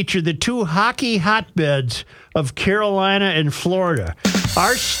feature the two hockey hotbeds of Carolina and Florida.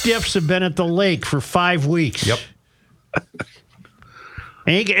 Our stiffs have been at the lake for 5 weeks. Yep.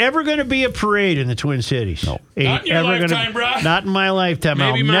 Ain't ever going to be a parade in the Twin Cities. No. Not in your lifetime, brah. Not in my lifetime.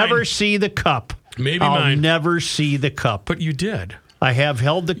 Maybe I'll mine. never see the cup. Maybe I'll mine. never see the cup. But you did. I have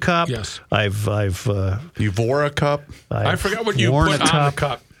held the cup. Yes. You wore a cup? I forgot what you worn put a on the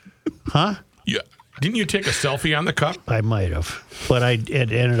cup. Huh? Didn't you take a selfie on the cup? I might have, but I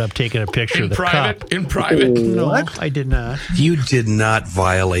ended up taking a picture of the cup. In private? No, I did not. You did not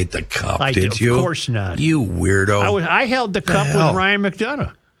violate the cup, did you? Of course not. You weirdo. I held the cup with Ryan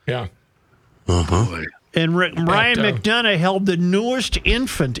McDonough. Yeah. Uh-huh. And Ryan McDonough held the newest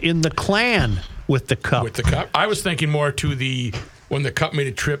infant in the clan with the cup. With the cup? I was thinking more to when the cup made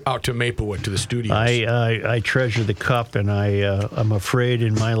a trip out to Maplewood to the studios. I treasure the cup, and I'm afraid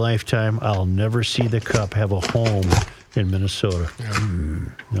in my lifetime I'll never see the cup have a home in Minnesota.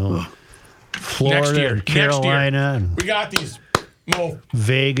 No. Florida and Carolina. And we got these.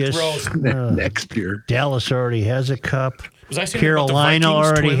 Vegas. Next year. Dallas already has a cup. Was I saying Carolina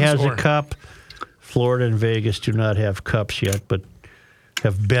about the Vikings already has twins, a cup. Florida and Vegas do not have cups yet, but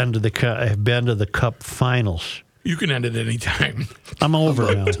have been to the cup finals. You can end it any time. I'm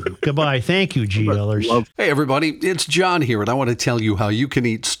over now. Goodbye. Thank you, GLers. Hey, everybody. It's John here, and I want to tell you how you can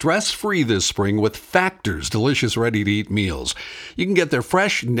eat stress-free this spring with Factor's delicious ready-to-eat meals. You can get their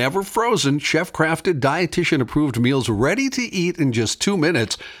fresh, never frozen, chef-crafted, dietitian-approved meals ready to eat in just 2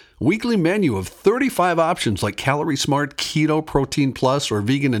 minutes. Weekly menu of 35 options like Calorie Smart, Keto, Protein Plus, or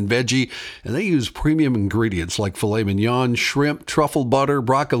Vegan and Veggie. And they use premium ingredients like filet mignon, shrimp, truffle butter,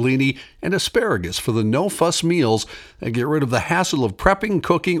 broccolini, and asparagus for the no-fuss meals that get rid of the hassle of prepping,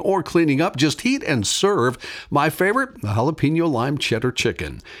 cooking, or cleaning up. Just heat and serve. My favorite, the jalapeno lime cheddar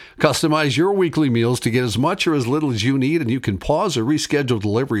chicken. Customize your weekly meals to get as much or as little as you need, and you can pause or reschedule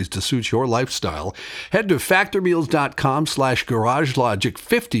deliveries to suit your lifestyle. Head to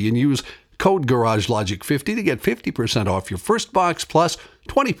factormeals.com/GarageLogic50 and use code GarageLogic50 to get 50% off your first box plus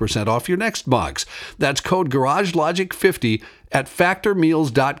 20% off your next box. That's code GarageLogic50 at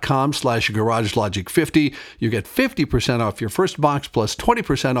factormeals.com/GarageLogic50. You get 50% off your first box plus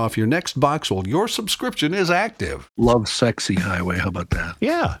 20% off your next box while your subscription is active. Love Sexy Highway. How about that?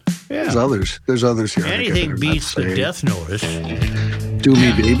 Yeah. There's others here. Anything beats the Death Notice. Do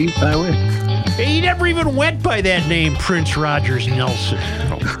Me Baby Highway. Hey, he never even went by that name, Prince Rogers Nelson.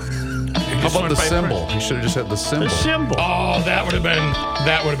 How about the symbol? You should have just had the symbol. The symbol. Oh, that would have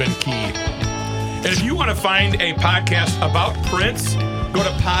been key. And if you want to find a podcast about Prince, go to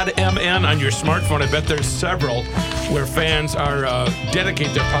PodMN on your smartphone. I bet there's several where fans are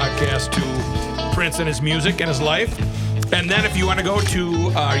dedicate their podcast to Prince and his music and his life. And then if you want to go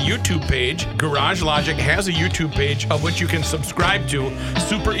to our YouTube page, Garage Logic has a YouTube page of which you can subscribe to.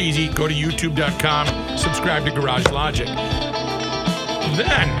 Super easy. Go to youtube.com, subscribe to Garage Logic.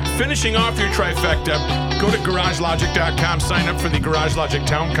 Then, finishing off your trifecta, go to GarageLogic.com, sign up for the Garage Logic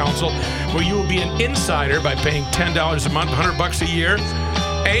Town Council, where you will be an insider by paying $10 a month, $100 a year,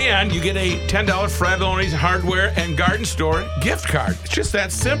 and you get a $10 Fred Loney's Hardware and Garden Store gift card. It's just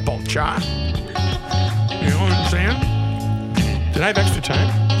that simple, Cha. You know what I'm saying? Did I have extra time?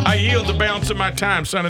 I yield the balance of my time, son of